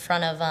actually in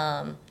front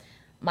of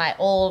my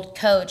old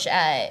coach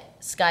at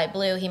Sky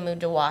Blue. He moved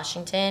to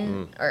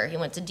Washington, or he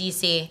went to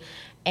D.C.,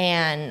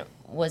 and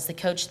was the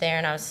coach there,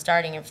 and I was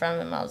starting in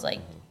front of him. I was like,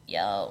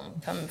 yo,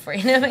 I'm coming for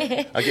you.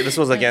 Okay, this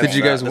was against... Did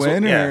you guys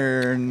win,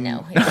 or...?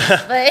 No.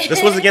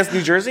 This was against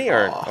New Jersey,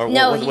 or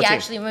no, what he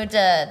actually moved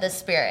to the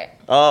Spirit.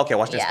 Oh, okay,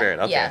 Washington Spirit.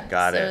 Okay,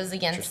 got it. So it was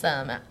against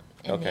them.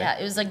 And yeah,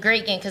 it was a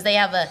great game because they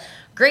have a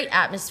great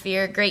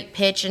atmosphere, great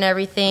pitch and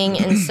everything.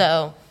 And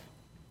so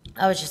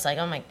I was just like,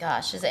 oh my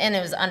gosh. And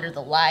it was under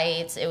the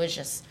lights. It was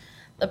just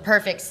the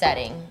perfect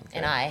setting,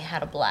 and I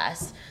had a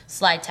blast.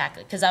 Slide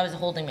tackling, because I was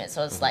holding it,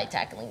 so I was slide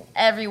tackling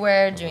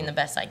everywhere, doing the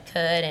best I could,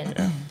 and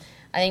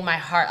I think my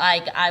heart,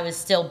 I was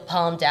still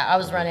pumped out. I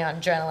was running on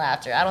adrenaline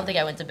after. I don't think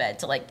I went to bed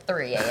till like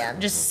 3 a.m.,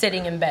 just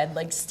sitting in bed,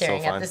 like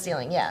staring at the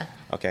ceiling. Yeah.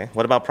 Okay.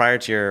 What about prior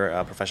to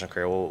your professional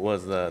career? What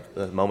was the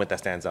moment that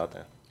stands out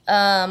there?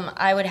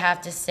 I would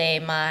have to say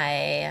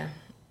my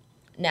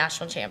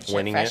national championship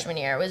Winning freshman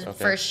year was Okay.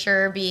 for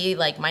sure be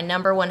like my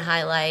number one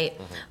highlight.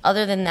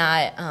 Other than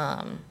that,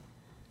 I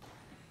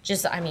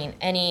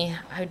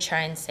would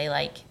try and say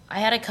like I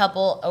had a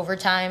couple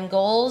overtime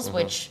goals,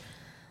 which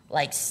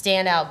like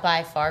stand out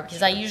by far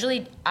because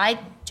I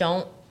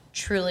don't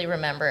truly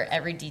remember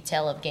every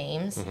detail of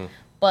games,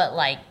 but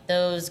like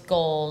those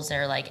goals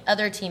or like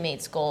other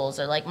teammates' goals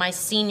or like my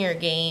senior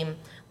game,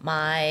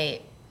 my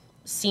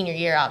senior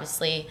year,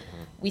 obviously,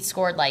 we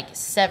scored like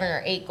 7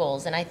 or 8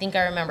 goals, and I think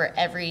I remember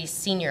every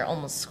senior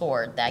almost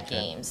scored that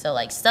game. So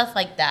like stuff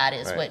like that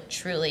is what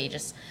truly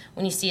just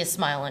when you see a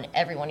smile on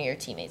every one of your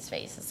teammates'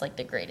 face, it's like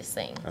the greatest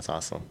thing. That's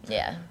awesome.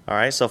 Yeah. All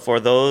right. So for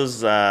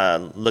those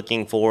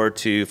looking forward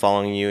to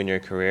following you in your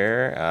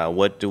career,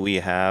 what do we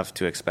have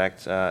to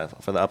expect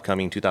for the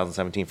upcoming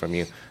 2017 from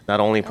you? Not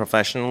only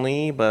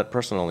professionally, but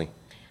personally.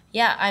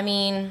 Yeah, I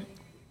mean,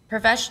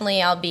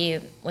 professionally, I'll be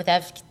with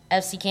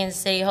FC Kansas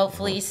City,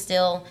 hopefully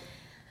still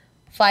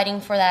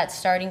fighting for that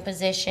starting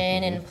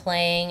position and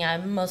playing.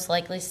 I'm most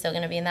likely still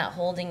going to be in that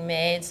holding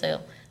mid,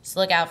 so just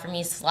look out for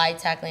me slide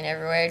tackling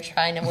everywhere,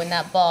 trying to win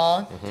that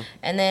ball.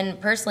 And then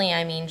personally,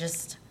 I mean,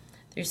 just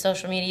through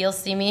social media, you'll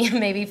see me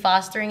maybe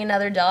fostering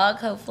another dog,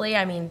 hopefully.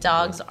 I mean,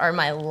 dogs are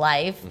my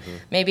life.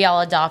 Maybe I'll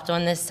adopt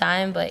one this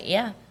time, but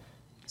yeah,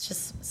 it's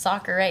just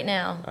soccer right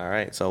now. All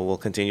right. So we'll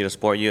continue to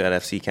support you at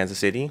FC Kansas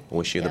City.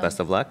 Wish you the Yeah. best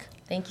of luck.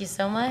 Thank you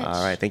so much.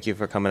 All right. Thank you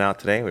for coming out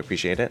today. We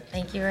appreciate it.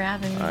 Thank you for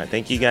having me. All right.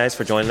 Thank you guys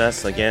for joining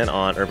us again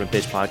on Urban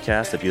Pitch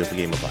Podcast, The Beautiful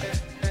Game of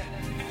Life.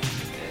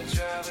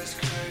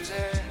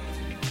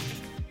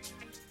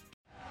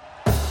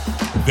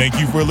 Thank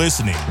you for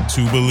listening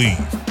to Believe.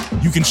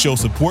 You can show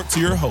support to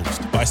your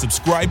host by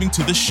subscribing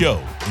to the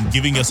show and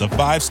giving us a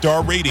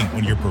 5-star rating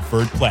on your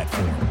preferred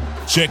platform.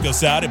 Check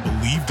us out at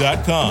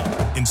Believe.com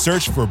and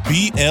search for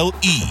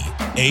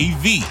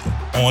BLEAV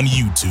on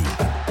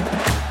YouTube.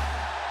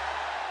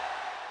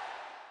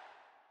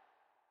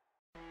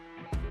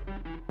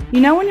 You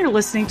know when you're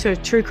listening to a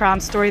true crime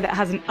story that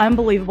has an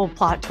unbelievable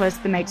plot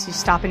twist that makes you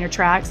stop in your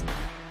tracks?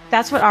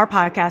 That's what our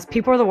podcast,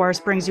 People Are the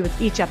Worst, brings you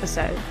with each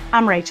episode.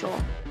 I'm Rachel.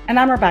 And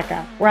I'm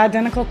Rebecca. We're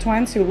identical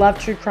twins who love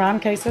true crime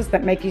cases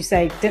that make you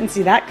say, didn't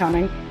see that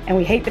coming, and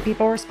we hate the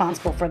people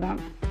responsible for them.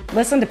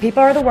 Listen to People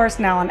Are the Worst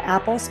now on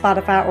Apple,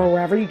 Spotify, or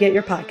wherever you get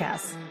your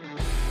podcasts.